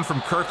first down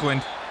from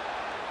Kirkland,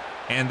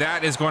 and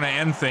that is going to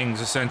end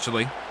things,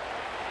 essentially.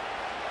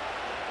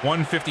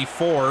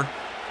 1:54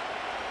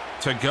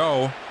 to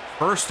go.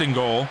 1st and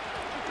goal.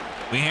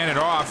 We hand it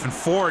off, and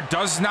Ford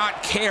does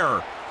not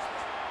care.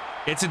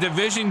 It's a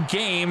division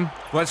game.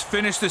 Let's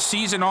finish the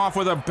season off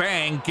with a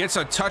bang. Gets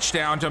a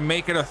touchdown to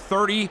make it a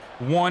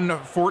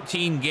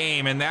 31-14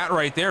 game. And that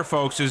right there,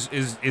 folks,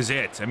 is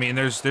it. I mean,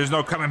 there's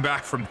no coming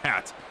back from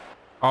that.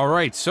 All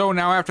right, so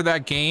now after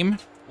that game,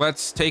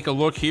 let's take a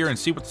look here and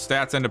see what the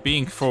stats end up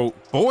being for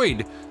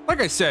Boyd.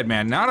 Like I said,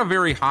 man, not a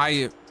very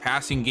high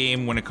passing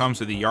game when it comes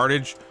to the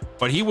yardage,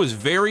 but he was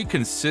very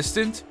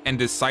consistent and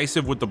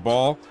decisive with the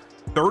ball.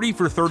 30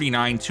 for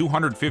 39,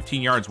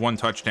 215 yards, 1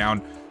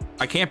 touchdown.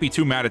 I can't be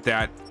too mad at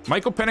that.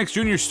 Michael Penix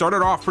Jr.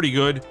 started off pretty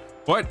good,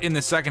 but in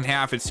the second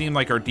half, it seemed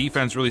like our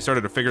defense really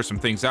started to figure some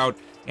things out.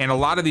 And a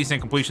lot of these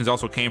incompletions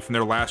also came from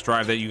their last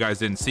drive that you guys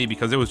didn't see,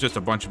 because it was just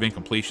a bunch of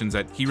incompletions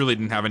that he really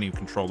didn't have any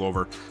control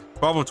over.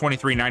 12 of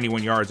 23,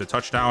 91 yards, a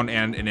touchdown,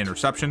 and an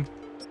interception.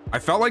 I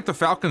felt like the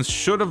Falcons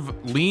should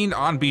have leaned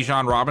on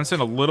Bijan Robinson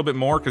a little bit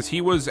more, because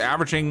he was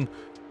averaging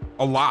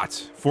a lot.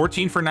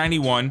 14 for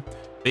 91.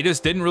 They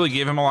just didn't really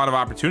give him a lot of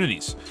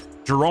opportunities.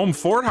 Jerome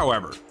Ford,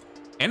 however,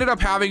 ended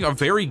up having a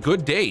very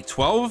good day.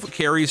 12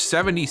 carries,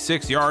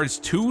 76 yards,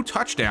 2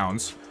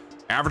 touchdowns,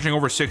 averaging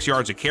over 6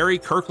 yards a carry.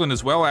 Kirkland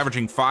as well,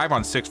 averaging 5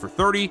 on 6 for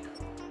 30.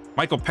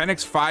 Michael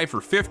Penix, 5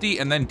 for 50,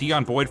 and then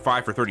Deon Boyd,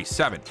 5 for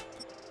 37.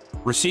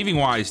 Receiving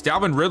wise,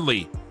 Dalvin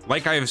Ridley,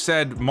 like I have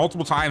said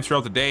multiple times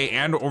throughout the day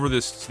and over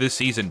this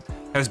season,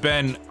 has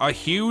been a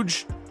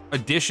huge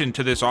addition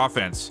to this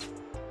offense.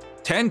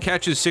 10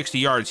 catches, 60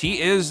 yards.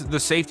 He is the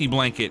safety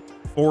blanket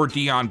for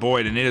Deon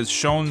Boyd, and it is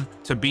shown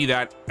to be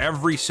that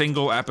every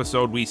single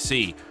episode we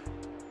see.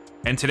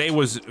 And today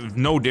was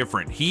no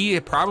different. He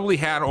probably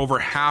had over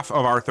half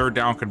of our 3rd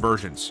down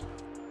conversions.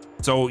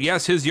 So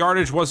yes, his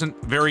yardage wasn't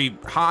very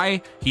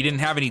high. He didn't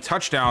have any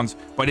touchdowns,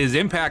 but his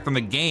impact on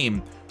the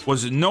game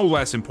was no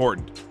less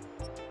important.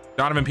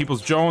 Donovan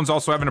Peoples-Jones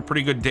also having a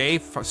pretty good day,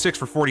 6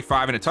 for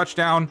 45 and a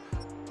touchdown.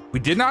 We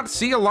did not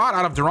see a lot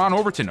out of Deron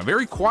Overton. A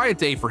very quiet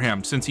day for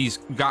him since he's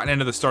gotten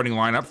into the starting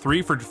lineup.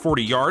 3 for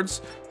 40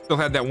 yards. Still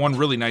had that one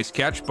really nice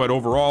catch, but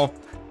overall,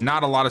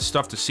 not a lot of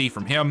stuff to see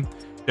from him.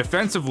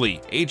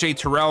 Defensively, A.J.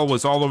 Terrell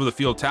was all over the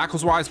field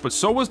tackles-wise, but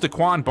so was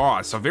Daquan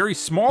Boss, a very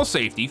small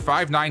safety,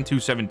 5'9",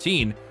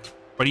 217,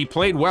 but he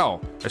played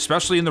well,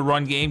 especially in the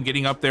run game,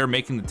 getting up there,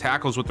 making the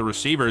tackles with the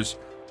receivers.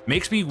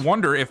 Makes me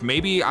wonder if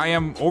maybe I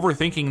am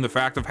overthinking the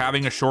fact of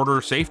having a shorter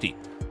safety.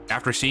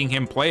 After seeing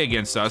him play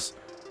against us,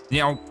 you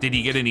know, did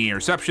he get any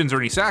interceptions or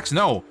any sacks?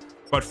 No,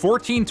 but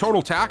 14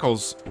 total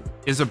tackles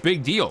is a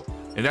big deal,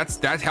 and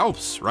that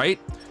helps, right?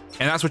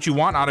 And that's what you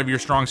want out of your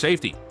strong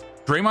safety.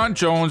 Draymond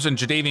Jones and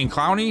Jadeveon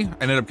Clowney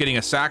ended up getting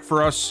a sack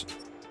for us.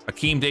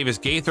 Akeem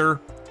Davis-Gaither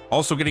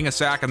also getting a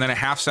sack, and then a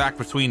half sack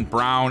between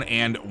Brown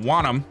and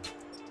Wanham.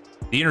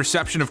 The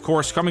interception, of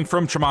course, coming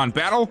from Tremont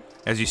Battle,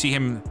 as you see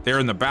him there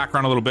in the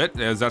background a little bit,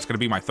 as that's going to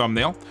be my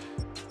thumbnail.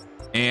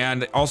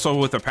 And also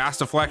with a pass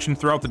deflection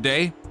throughout the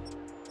day.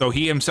 So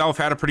he himself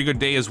had a pretty good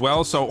day as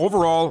well. So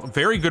overall,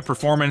 very good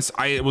performance.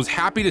 I was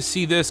happy to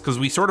see this because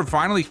we sort of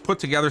finally put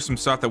together some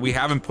stuff that we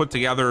haven't put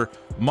together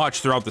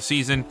much throughout the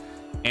season.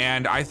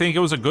 And I think it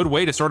was a good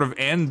way to sort of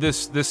end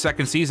this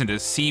second season, to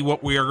see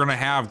what we are going to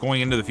have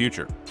going into the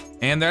future.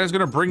 And that is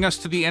going to bring us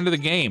to the end of the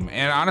game.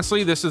 And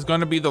honestly, this is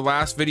going to be the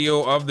last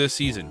video of this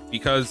season,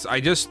 because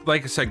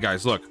like I said,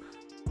 guys, look,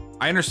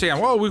 I understand,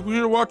 well, we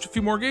could watch a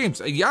few more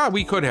games. Yeah,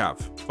 we could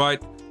have.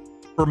 But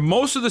for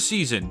most of the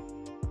season,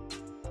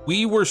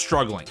 we were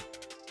struggling.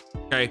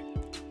 Okay?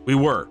 We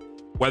were.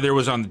 Whether it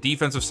was on the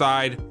defensive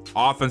side,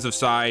 offensive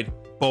side,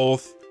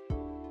 both,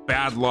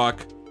 bad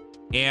luck,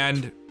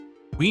 and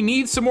we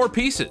need some more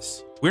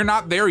pieces. We're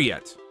not there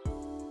yet.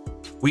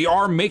 We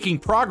are making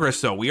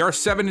progress, though. We are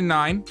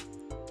 7-9.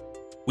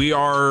 We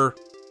are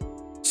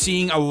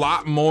seeing a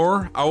lot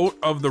more out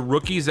of the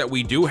rookies that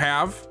we do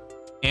have,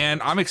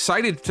 and I'm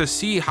excited to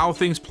see how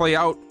things play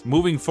out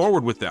moving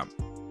forward with them.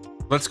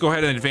 let's go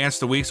ahead and advance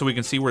the week so we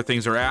can see where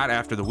things are at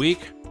after the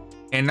week.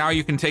 And now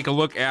you can take a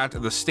look at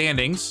the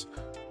standings.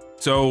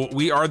 So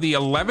we are the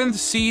 11th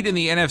seed in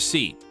the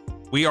NFC.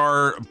 We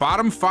are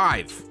bottom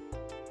 5,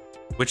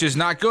 which is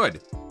not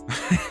good,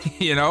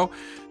 you know?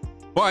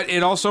 But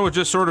it also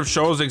just sort of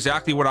shows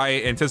exactly what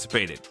I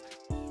anticipated.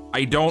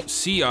 I don't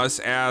see us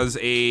as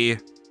a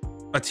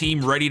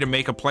team ready to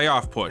make a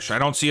playoff push. I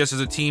don't see us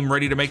as a team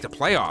ready to make the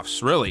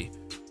playoffs, really.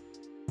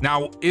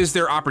 Now, is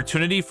there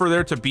opportunity for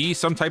there to be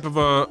some type of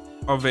a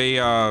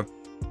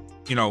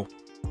you know,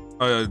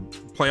 a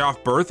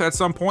playoff berth at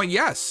some point?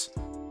 Yes.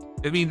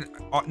 I mean,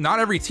 not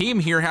every team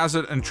here has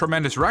a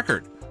tremendous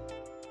record.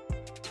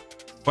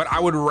 But I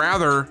would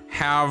rather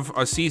have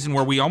a season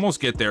where we almost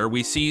get there.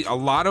 We see a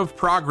lot of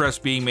progress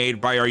being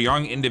made by our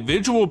young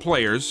individual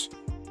players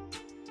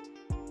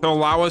to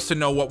allow us to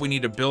know what we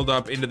need to build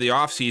up into the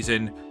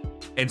offseason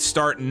and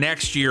start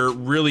next year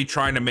really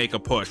trying to make a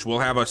push. We'll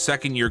have a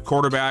second-year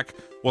quarterback.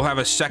 We'll have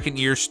a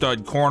second-year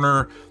stud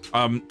corner,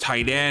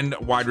 tight end,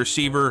 wide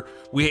receiver.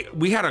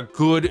 We had a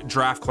good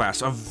draft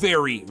class, a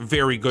very,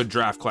 very good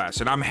draft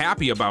class, and I'm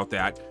happy about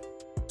that.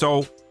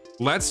 So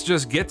let's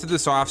just get to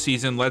this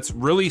offseason. Let's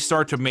really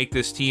start to make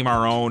this team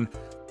our own.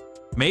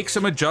 Make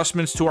some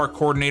adjustments to our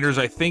coordinators.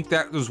 I think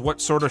that was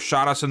what sort of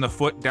shot us in the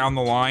foot down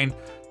the line.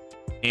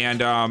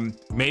 And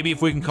maybe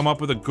if we can come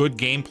up with a good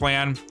game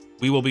plan,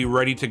 we will be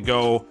ready to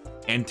go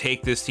and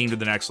take this team to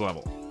the next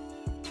level.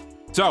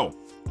 So,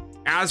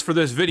 as for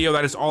this video,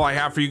 that is all I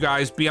have for you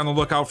guys. Be on the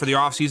lookout for the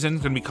offseason.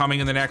 It's going to be coming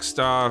in the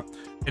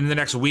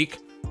next week,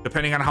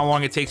 depending on how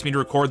long it takes me to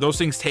record. Those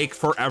things take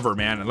forever,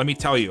 man. And let me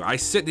tell you, I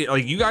sit,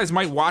 like, you guys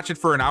might watch it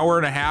for an hour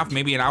and a half,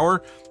 maybe an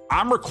hour.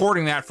 I'm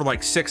recording that for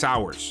like 6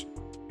 hours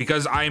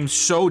because I am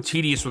so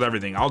tedious with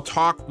everything. I'll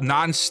talk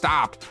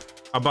nonstop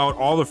about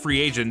all the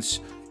free agents,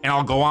 and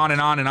I'll go on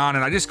and on and on,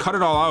 and I just cut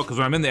it all out because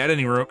when I'm in the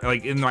editing room,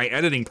 like in my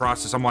editing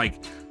process, I'm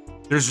like,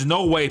 there's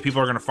no way people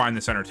are gonna find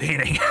this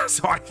entertaining.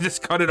 So I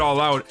just cut it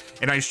all out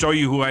and I show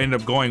you who I end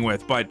up going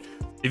with. But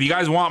if you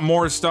guys want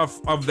more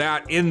stuff of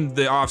that in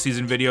the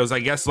off-season videos, I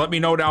guess let me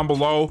know down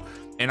below,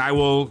 and I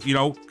will, you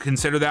know,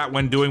 consider that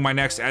when doing my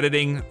next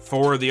editing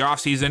for the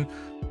off-season.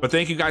 But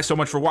thank you guys so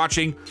much for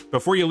watching.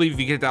 Before you leave, if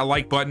you hit that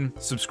like button,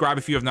 subscribe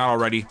if you have not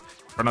already,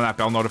 turn on that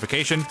bell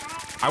notification.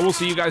 I will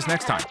see you guys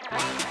next time.